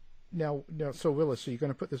 so Willis, so you're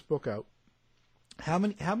going to put this book out. How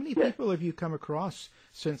many people have you come across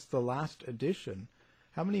since the last edition?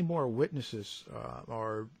 How many more witnesses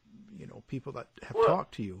or people that have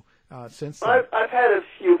talked to you since then? I've had a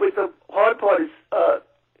few, but the hard part is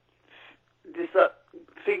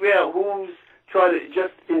figuring out who's trying to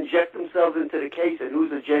just inject themselves into the case and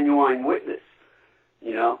who's a genuine witness.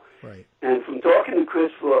 You know. Right. And from talking to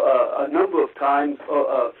Chris for a number of times,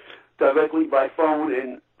 directly by phone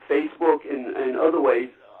and Facebook and other ways,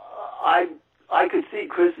 I could see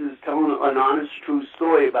Chris is telling an honest, true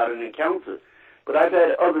story about an encounter. But I've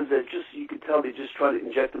had others that you could tell they just try to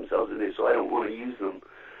inject themselves in there, so I don't want to use them.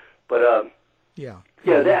 But, yeah,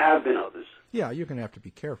 there have been others. Yeah, you're going to have to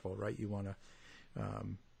be careful, right? You want to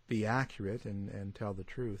be accurate and tell the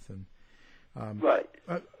truth. And right.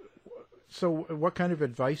 So what kind of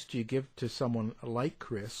advice do you give to someone like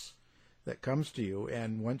Chris that comes to you,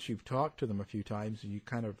 and once you've talked to them a few times and you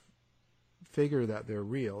kind of figure that they're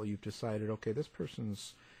real, you've decided, okay, this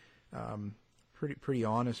person's pretty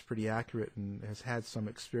honest, pretty accurate, and has had some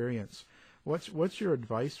experience. What's your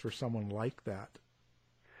advice for someone like that?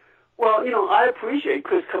 Well, I appreciate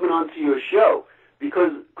Chris coming on to your show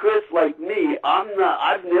because Chris, like me,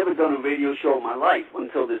 I've never done a radio show in my life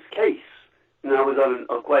until this case. And I was on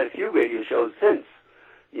quite a few radio shows since,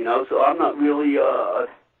 so I'm not really a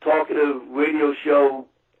talkative radio show,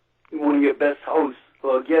 one of your best hosts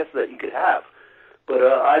or guests that you could have. But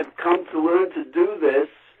I've come to learn to do this,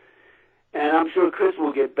 and I'm sure Chris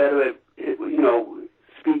will get better at,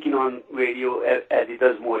 speaking on radio as he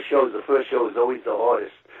does more shows. The first show is always the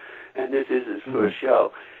hardest, and this is his first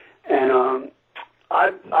show. And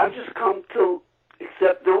I've just come to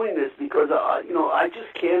accept doing this because, I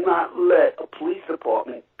just cannot let a police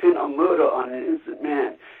department pin a murder on an innocent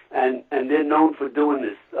man. And they're known for doing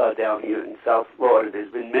this down here in South Florida.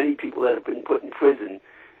 There's been many people that have been put in prison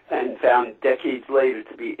and found decades later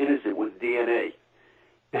to be innocent with DNA.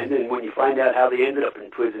 And then when you find out how they ended up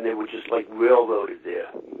in prison, they were just like railroaded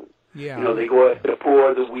there. Yeah. They go after the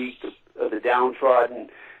poor, the weak, the downtrodden,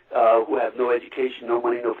 who have no education, no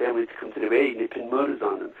money, no family to come to their aid, and they pin murders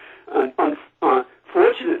on them.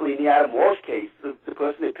 Fortunately, in the Adam Walsh case, the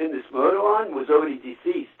person they pinned this murder on was already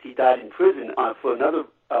deceased. He died in prison for another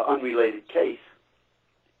unrelated case.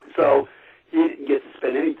 So he didn't get to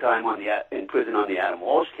spend any time in prison on the Adam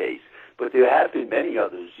Walsh case. But there have been many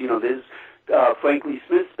others. There's Frank Lee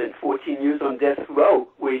Smith spent 14 years on death row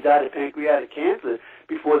where he died of pancreatic cancer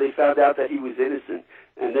before they found out that he was innocent.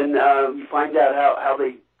 And then you find out how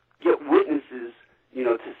they get witnesses,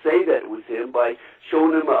 to say that it was him by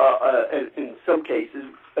showing them, in some cases,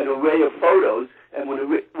 an array of photos. And when a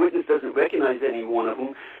witness doesn't recognize any one of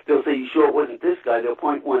them, they'll say, "You sure it wasn't this guy?" They'll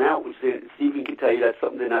point one out, which Stephen can tell you that's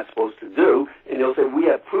something they're not supposed to do. And they'll say, "We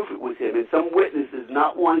have proof it was him." And some witnesses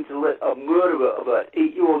not wanting to let a murderer of an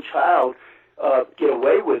 8-year-old child get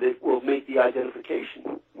away with it will make the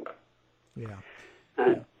identification. Yeah.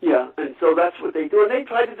 And so that's what they do. And they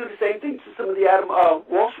try to do the same thing to some of the Adam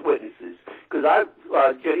Walsh witnesses. Because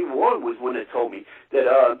Jenny Warren was one that told me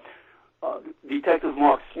that Detective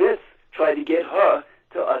Mark Smith tried to get her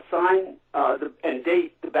to assign and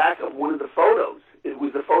date the back of one of the photos. It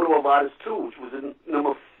was the photo of Otis 2, which was a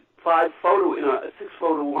number 5 photo in a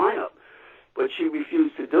 6-photo lineup. But she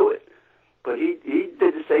refused to do it. But he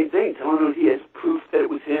did the same thing, telling her he has proof that it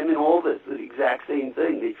was him and all this, the exact same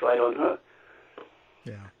thing they tried on her.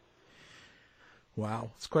 Yeah. Wow,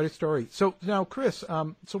 it's quite a story. So now, Chris,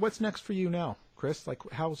 so what's next for you now, Chris? Like,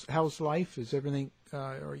 how's life? Is everything?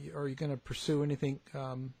 Are you going to pursue anything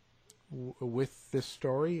with this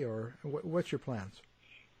story, or what's your plans?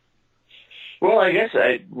 Well, I guess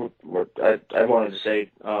I wanted to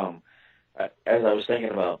say, as I was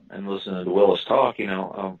thinking about and listening to Willis talk,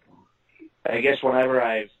 I guess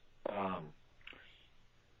whenever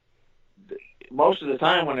most of the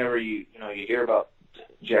time, whenever you hear about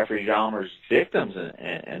Jeffrey Dahmer's victims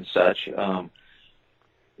and such,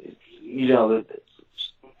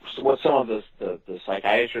 what some of the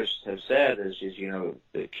psychiatrists have said is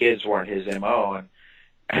the kids weren't his MO,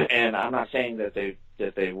 and I'm not saying that they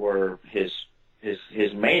were his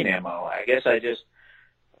main MO. I guess I just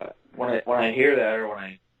when I hear that, or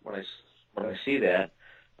when I see that,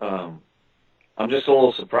 I'm just a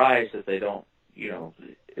little surprised that they don't.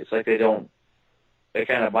 It's like they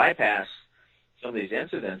kind of bypass some of these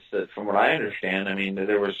incidents that, from what I understand, I mean,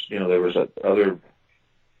 there was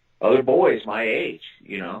other boys my age,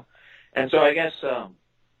 and so I guess I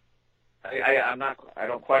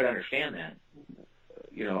don't quite understand that.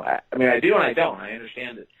 I mean, I do and I don't. I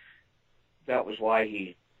understand that was why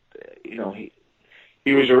he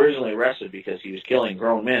was originally arrested, because he was killing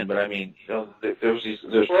grown men. But I mean,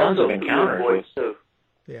 there's tons of encounters with.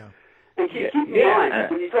 Yeah. And keep in mind,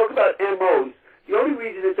 when you talk about MOs, the only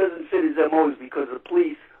reason it doesn't fit as MO is because the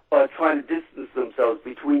police are trying to distance themselves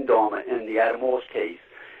between Dahmer and the Adam Walsh case.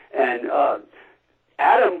 And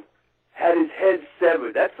Adam had his head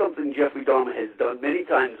severed. That's something Jeffrey Dahmer has done many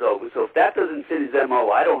times over. So if that doesn't fit his MO,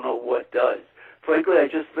 I don't know what does. Frankly, I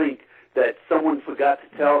just think that someone forgot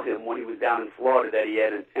to tell him when he was down in Florida that he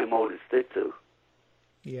had an MO to stick to.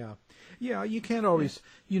 Yeah. Yeah, you can't always,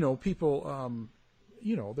 people,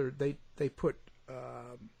 they put,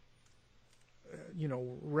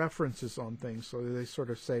 references on things, so they sort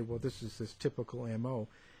of say, well, this is this typical MO.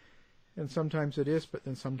 And sometimes it is, but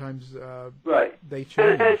then sometimes right. They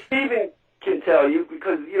change. And Stephen can tell you,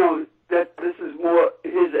 because, that this is more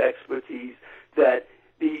his expertise, that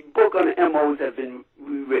the book on MOs have been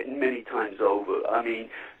rewritten many times over. I mean,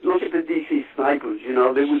 look at the DC snipers, they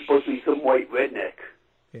were supposed to be some white redneck.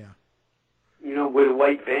 Yeah. With a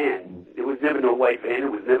white van. There was never no white van.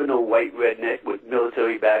 There was never no white redneck with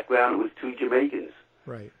military background. It was two Jamaicans.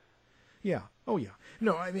 Right. Yeah. Oh, yeah.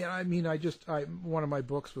 No, I mean, one of my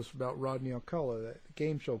books was about Rodney Alcala, the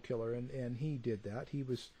game show killer, and he did that. He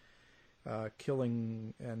was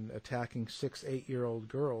killing and attacking 6, 8-year-old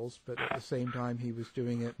girls, but at the same time he was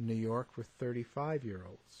doing it in New York with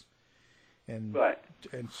 35-year-olds. And right.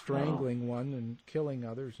 And strangling one and killing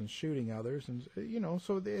others and shooting others, and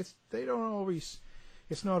so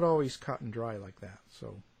it's not always cut and dry like that.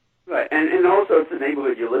 So right, and also it's the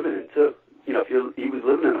neighborhood you're living in too. He was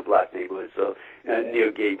living in a black neighborhood, so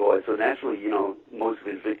near gay bars, so naturally, most of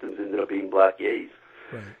his victims ended up being black gays.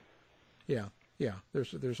 Right. Yeah, yeah.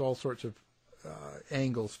 There's all sorts of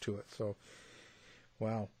angles to it. So,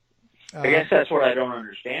 wow. I guess that's what I don't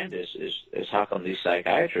understand is how come these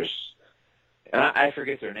psychiatrists. And I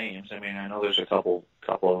forget their names. I mean, I know there's a couple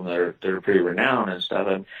of them that are pretty renowned and stuff.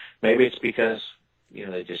 And maybe it's because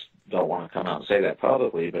they just don't want to come out and say that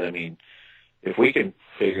publicly. But I mean, if we can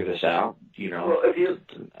figure this out, well, I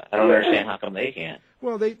don't understand how come they can't.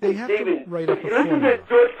 Well, they have to write up a formula. Listen to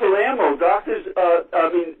George Palermo,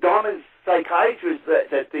 Dahmer's psychiatrist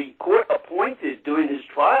that the court appointed during his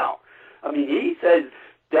trial. I mean, he says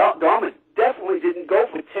Dahmer definitely didn't go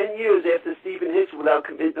for 10 years after Stephen Hicks without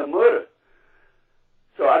committing a murder.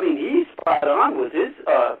 So, I mean, he's spot on with his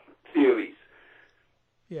theories.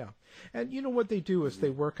 Yeah. And what they do is they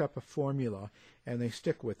work up a formula and they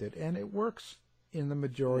stick with it. And it works in the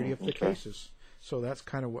majority of the cases. So that's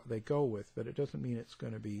kind of what they go with. But it doesn't mean it's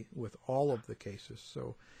going to be with all of the cases.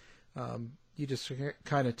 So you just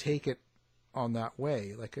kind of take it on that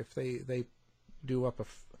way. Like if they do up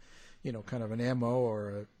kind of an MO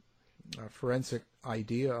or a forensic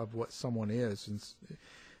idea of what someone is, and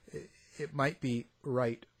it might be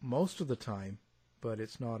right most of the time, but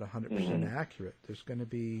it's not 100% accurate. There's going to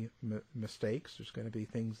be mistakes. There's going to be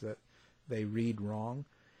things that they read wrong.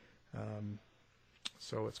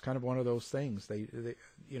 So it's kind of one of those things. They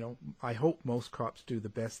I hope most cops do the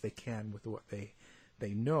best they can with what they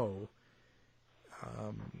know,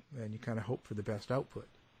 and you kind of hope for the best output.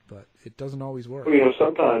 But it doesn't always work.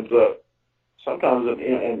 Sometimes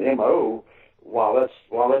an MO, while that's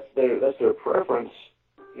their preference,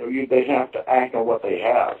 they have to act on what they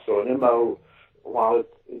have. So an MO, while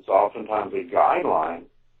it's oftentimes a guideline,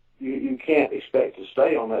 you can't expect to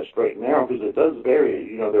stay on that straight and narrow because it does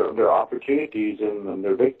vary. There are opportunities and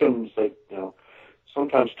their victims, they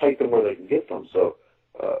sometimes take them where they can get them. So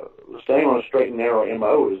staying on a straight and narrow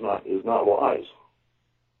MO is not wise.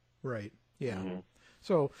 Right. Yeah.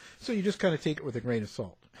 So you just kind of take it with a grain of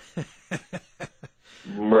salt.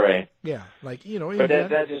 Right. Yeah, like, you know. But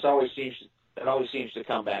that just always seems to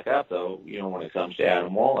come back up, though. You know, when it comes to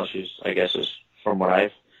Adam Walsh, I guess is from what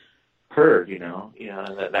I've heard. You know,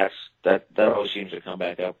 and that always seems to come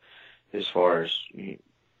back up as far as you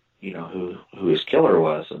know who his killer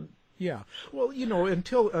was. And yeah, well, you know,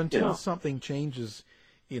 until something changes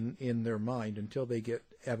in their mind, until they get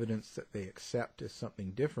evidence that they accept as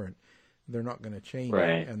something different, they're not going to change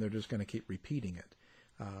it, and they're just going to keep repeating it.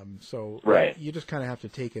 So you just kind of have to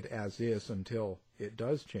take it as is until it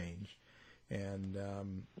does change. And,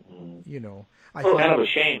 you know. Kind of a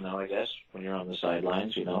shame, though, I guess, when you're on the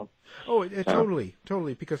sidelines, you know. Oh, totally,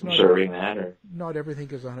 because not everything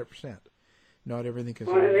is 100%. Not everything is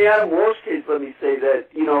 100%. Well, in the Adam Walsh case, let me say that,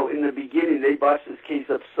 you know, in the beginning, they botched this case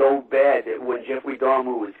up so bad that when Jeffrey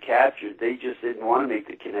Dahmer was captured, they just didn't want to make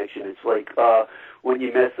the connection. It's like, when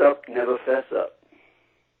you mess up, never fess up.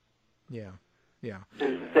 Yeah. Yeah.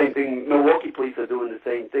 And the same thing, Milwaukee police are doing the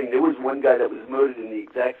same thing. There was one guy that was murdered in the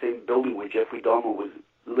exact same building where Jeffrey Dahmer was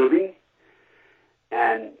living,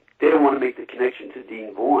 and they don't want to make the connection to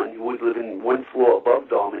Dean Vaughn, who was living one floor above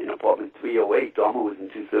Dahmer in apartment 308. Dahmer was in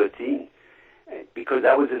 213, because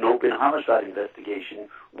that was an open homicide investigation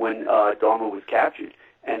when Dahmer was captured.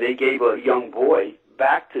 And they gave a young boy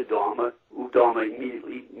back to Dahmer, who Dahmer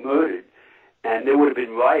immediately murdered. And there would have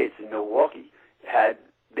been riots in Milwaukee had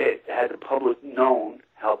the public known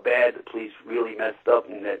how bad the police really messed up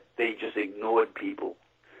and that they just ignored people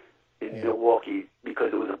in Milwaukee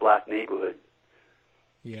because it was a black neighborhood.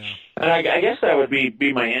 Yeah. And I guess that would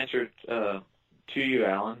be my answer to you,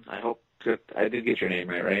 Alan. I hope I did get your name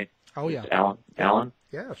right? Oh, yeah. Alan?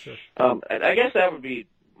 Yeah, sure. I guess that would be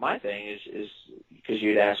my thing is because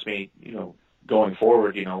you'd asked me, you know, going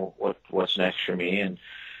forward, you know, what's next for me. And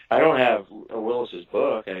I don't have Willis's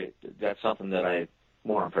book. That's something that I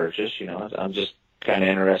want to purchase. You know, I'm just kind of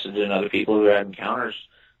interested in other people who had encounters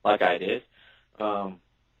like I did. And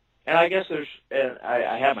I guess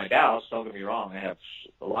I have my doubts, don't get me wrong. I have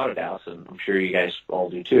a lot of doubts, and I'm sure you guys all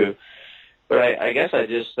do too. But I guess I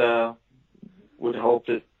just would hope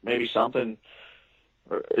that maybe something,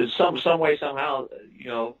 or some way, somehow, you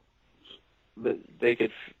know, that they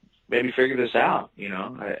could maybe figure this out, you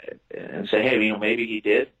know, and say, hey, you know, maybe he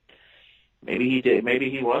did. Maybe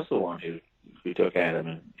he was the one who took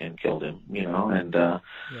Adam and killed him, you know, and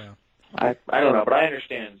I don't know, but I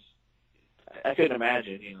understand. I couldn't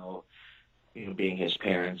imagine, you know, being his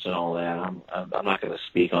parents and all that. I'm not going to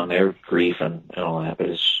speak on their grief and all that, but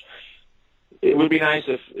it would be nice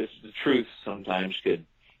if the truth sometimes could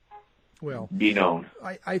be known.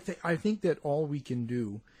 I think that all we can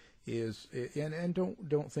do is, and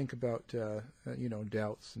don't think about you know,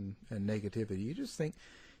 doubts and negativity. You just think,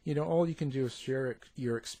 you know, all you can do is share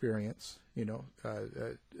your experience. You know,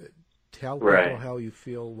 tell people how you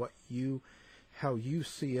feel, how you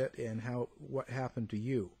see it, and what happened to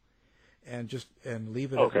you, and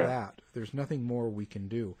leave it at that. There's nothing more we can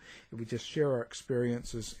do. We just share our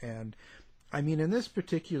experiences, and I mean, in this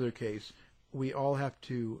particular case, we all have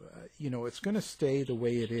to, you know, it's going to stay the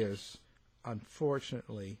way it is,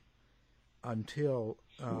 unfortunately, until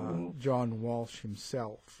John Walsh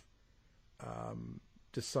himself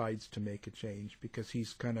decides to make a change, because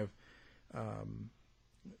he's kind of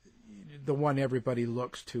the one everybody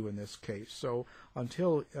looks to in this case. So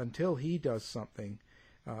until he does something,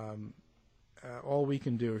 all we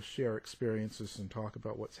can do is share experiences and talk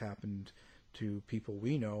about what's happened to people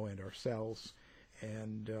we know and ourselves,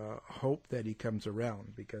 and hope that he comes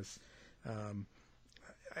around, because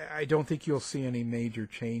I don't think you'll see any major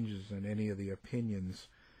changes in any of the opinions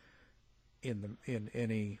in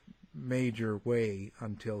any major way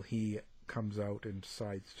until he comes out and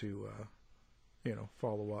decides to you know,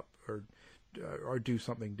 follow up or do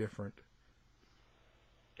something different.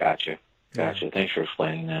 Gotcha. Thanks for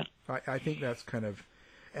explaining that. I think that's kind of,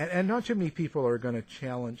 and not too many people are going to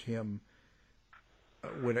challenge him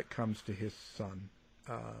when it comes to his son.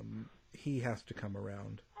 He has to come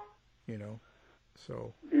around, you know.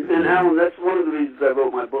 So. And Alan, that's one of the reasons I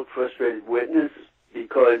wrote my book, Frustrated Witness,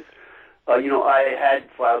 because you know, I had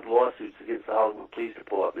filed lawsuits against the Hollywood Police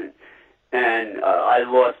Department, and I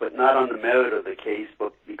lost, but not on the merit of the case,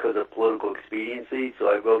 but because of political expediency. So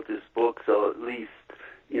I wrote this book, so at least,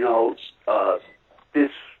 you know,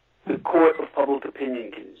 the court of public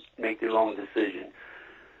opinion can make their own decision,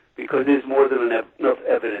 because there's more than enough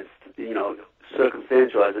evidence, you know,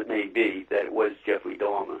 circumstantial as it may be, that it was Jeffrey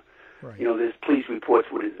Dahmer. Right. You know, there's police reports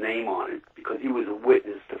with his name on it, because he was a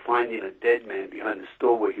witness to finding a dead man behind the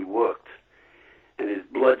store where he worked, and his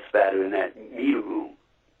blood spatter in that meter room.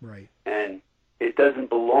 Right. And it doesn't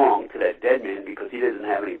belong to that dead man, because he doesn't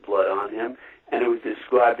have any blood on him, and it was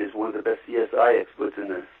described as one of the best CSI experts in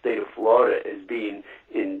the state of Florida as being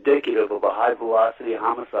indicative of a high-velocity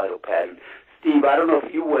homicidal pattern. Steve, I don't know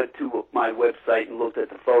if you went to my website and looked at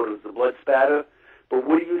the photos, the blood spatter, but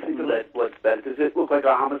what do you think of that blood spatter? Does it look like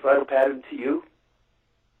a homicidal pattern to you?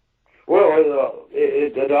 Well,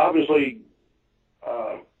 it obviously,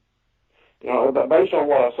 based on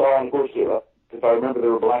what I saw, and of course, if I remember, they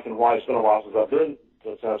were black and white. It's been a while since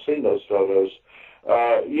I've seen those photos.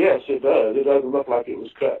 Yes, it does. It doesn't look like it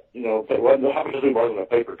was cut. It obviously wasn't a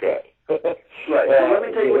paper cut. Right. So let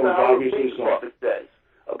me tell you what the Howard Police Department says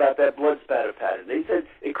about that blood spatter pattern. They said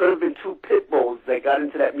it could have been two pit bulls that got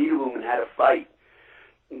into that meter room and had a fight.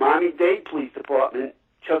 Miami-Dade Police Department,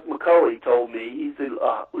 Chuck McCulley told me, he's the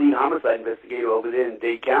lead homicide investigator over there in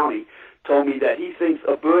Dade County, told me that he thinks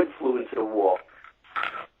a bird flew into the wall.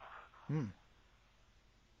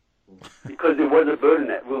 Because there was a bird in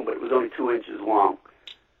that room, but it was only 2 inches long.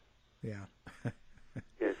 Yeah.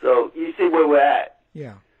 Yeah. So you see where we're at.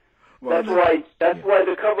 Yeah. Well, that's why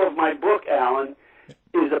the cover of my book, Alan,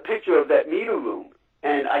 is a picture of that meter room.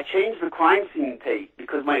 And I changed the crime scene tape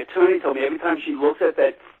because my attorney told me every time she looks at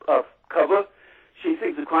that cover, she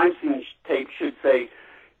thinks the crime scene tape should say,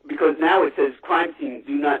 because now it says crime scene,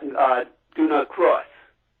 do not cross.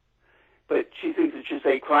 But she thinks it should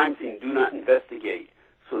say crime scene, do not investigate.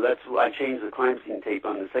 So that's why I changed the crime scene tape.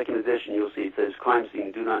 On the second edition, you'll see it says crime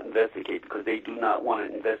scene, do not investigate, because they do not want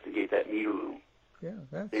to investigate that meter room. Yeah,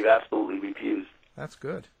 they've absolutely refused. That's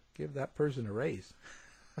good. Give that person a raise.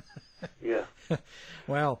 Yeah.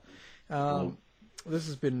 Well, this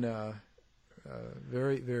has been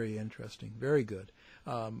very, very interesting. Very good.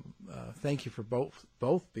 Thank you for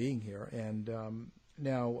both being here. And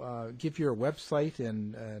now, give your website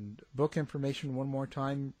and book information one more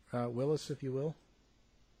time, Willis, if you will.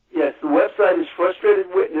 Yes, the website is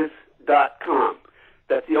frustratedwitness.com.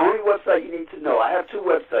 That's the only website you need to know. I have two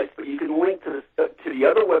websites, but you can link to the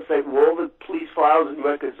other website where all the police files and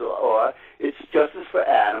records are. It's Justice for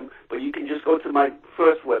Adam, but you can just go to my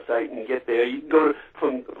first website and get there. You can go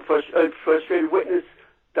from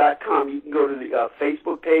frustratedwitness.com. You can go to the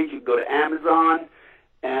Facebook page. You can go to Amazon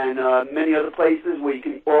and many other places where you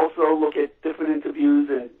can also look at different interviews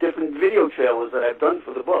and different video trailers that I've done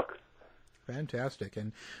for the book. Fantastic.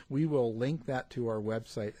 And we will link that to our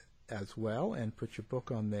website as well and put your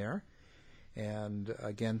book on there. And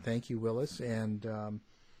again, thank you, Willis. And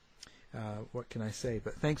what can I say?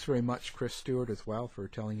 But thanks very much, Chris Stewart, as well, for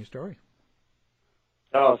telling your story.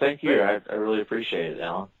 Oh, thank you. I really appreciate it,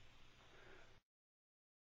 Alan.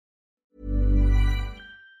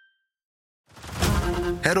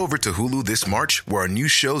 Head over to Hulu this March, where our new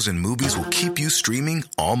shows and movies will keep you streaming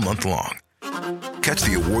all month long. Catch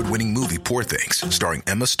the award-winning movie Poor Things, starring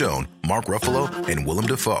Emma Stone, Mark Ruffalo, and Willem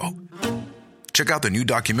Dafoe. Check out the new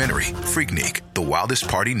documentary, Freaknik, The Wildest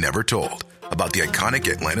Party Never Told, about the iconic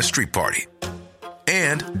Atlanta street party.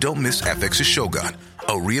 And don't miss FX's Shogun,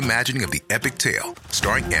 a reimagining of the epic tale,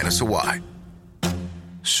 starring Anna Sawai.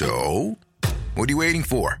 So, what are you waiting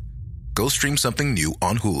for? Go stream something new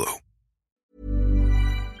on Hulu.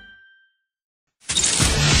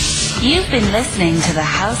 You've been listening to the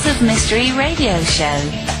House of Mystery radio show.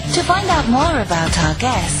 To find out more about our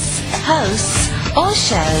guests, hosts, or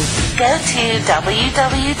shows, go to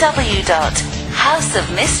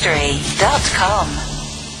www.houseofmystery.com.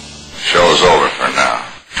 Show's over for now.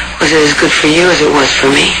 Was it as good for you as it was for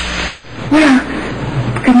me? Well,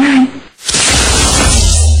 good night.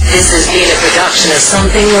 This has been a production of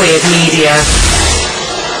Something Weird Media.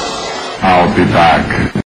 I'll be back.